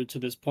stick through to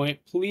this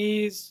point,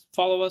 please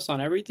follow us on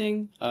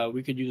everything.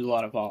 We could use a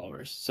lot of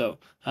followers. So,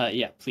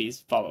 yeah,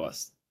 please follow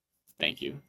us. Thank you.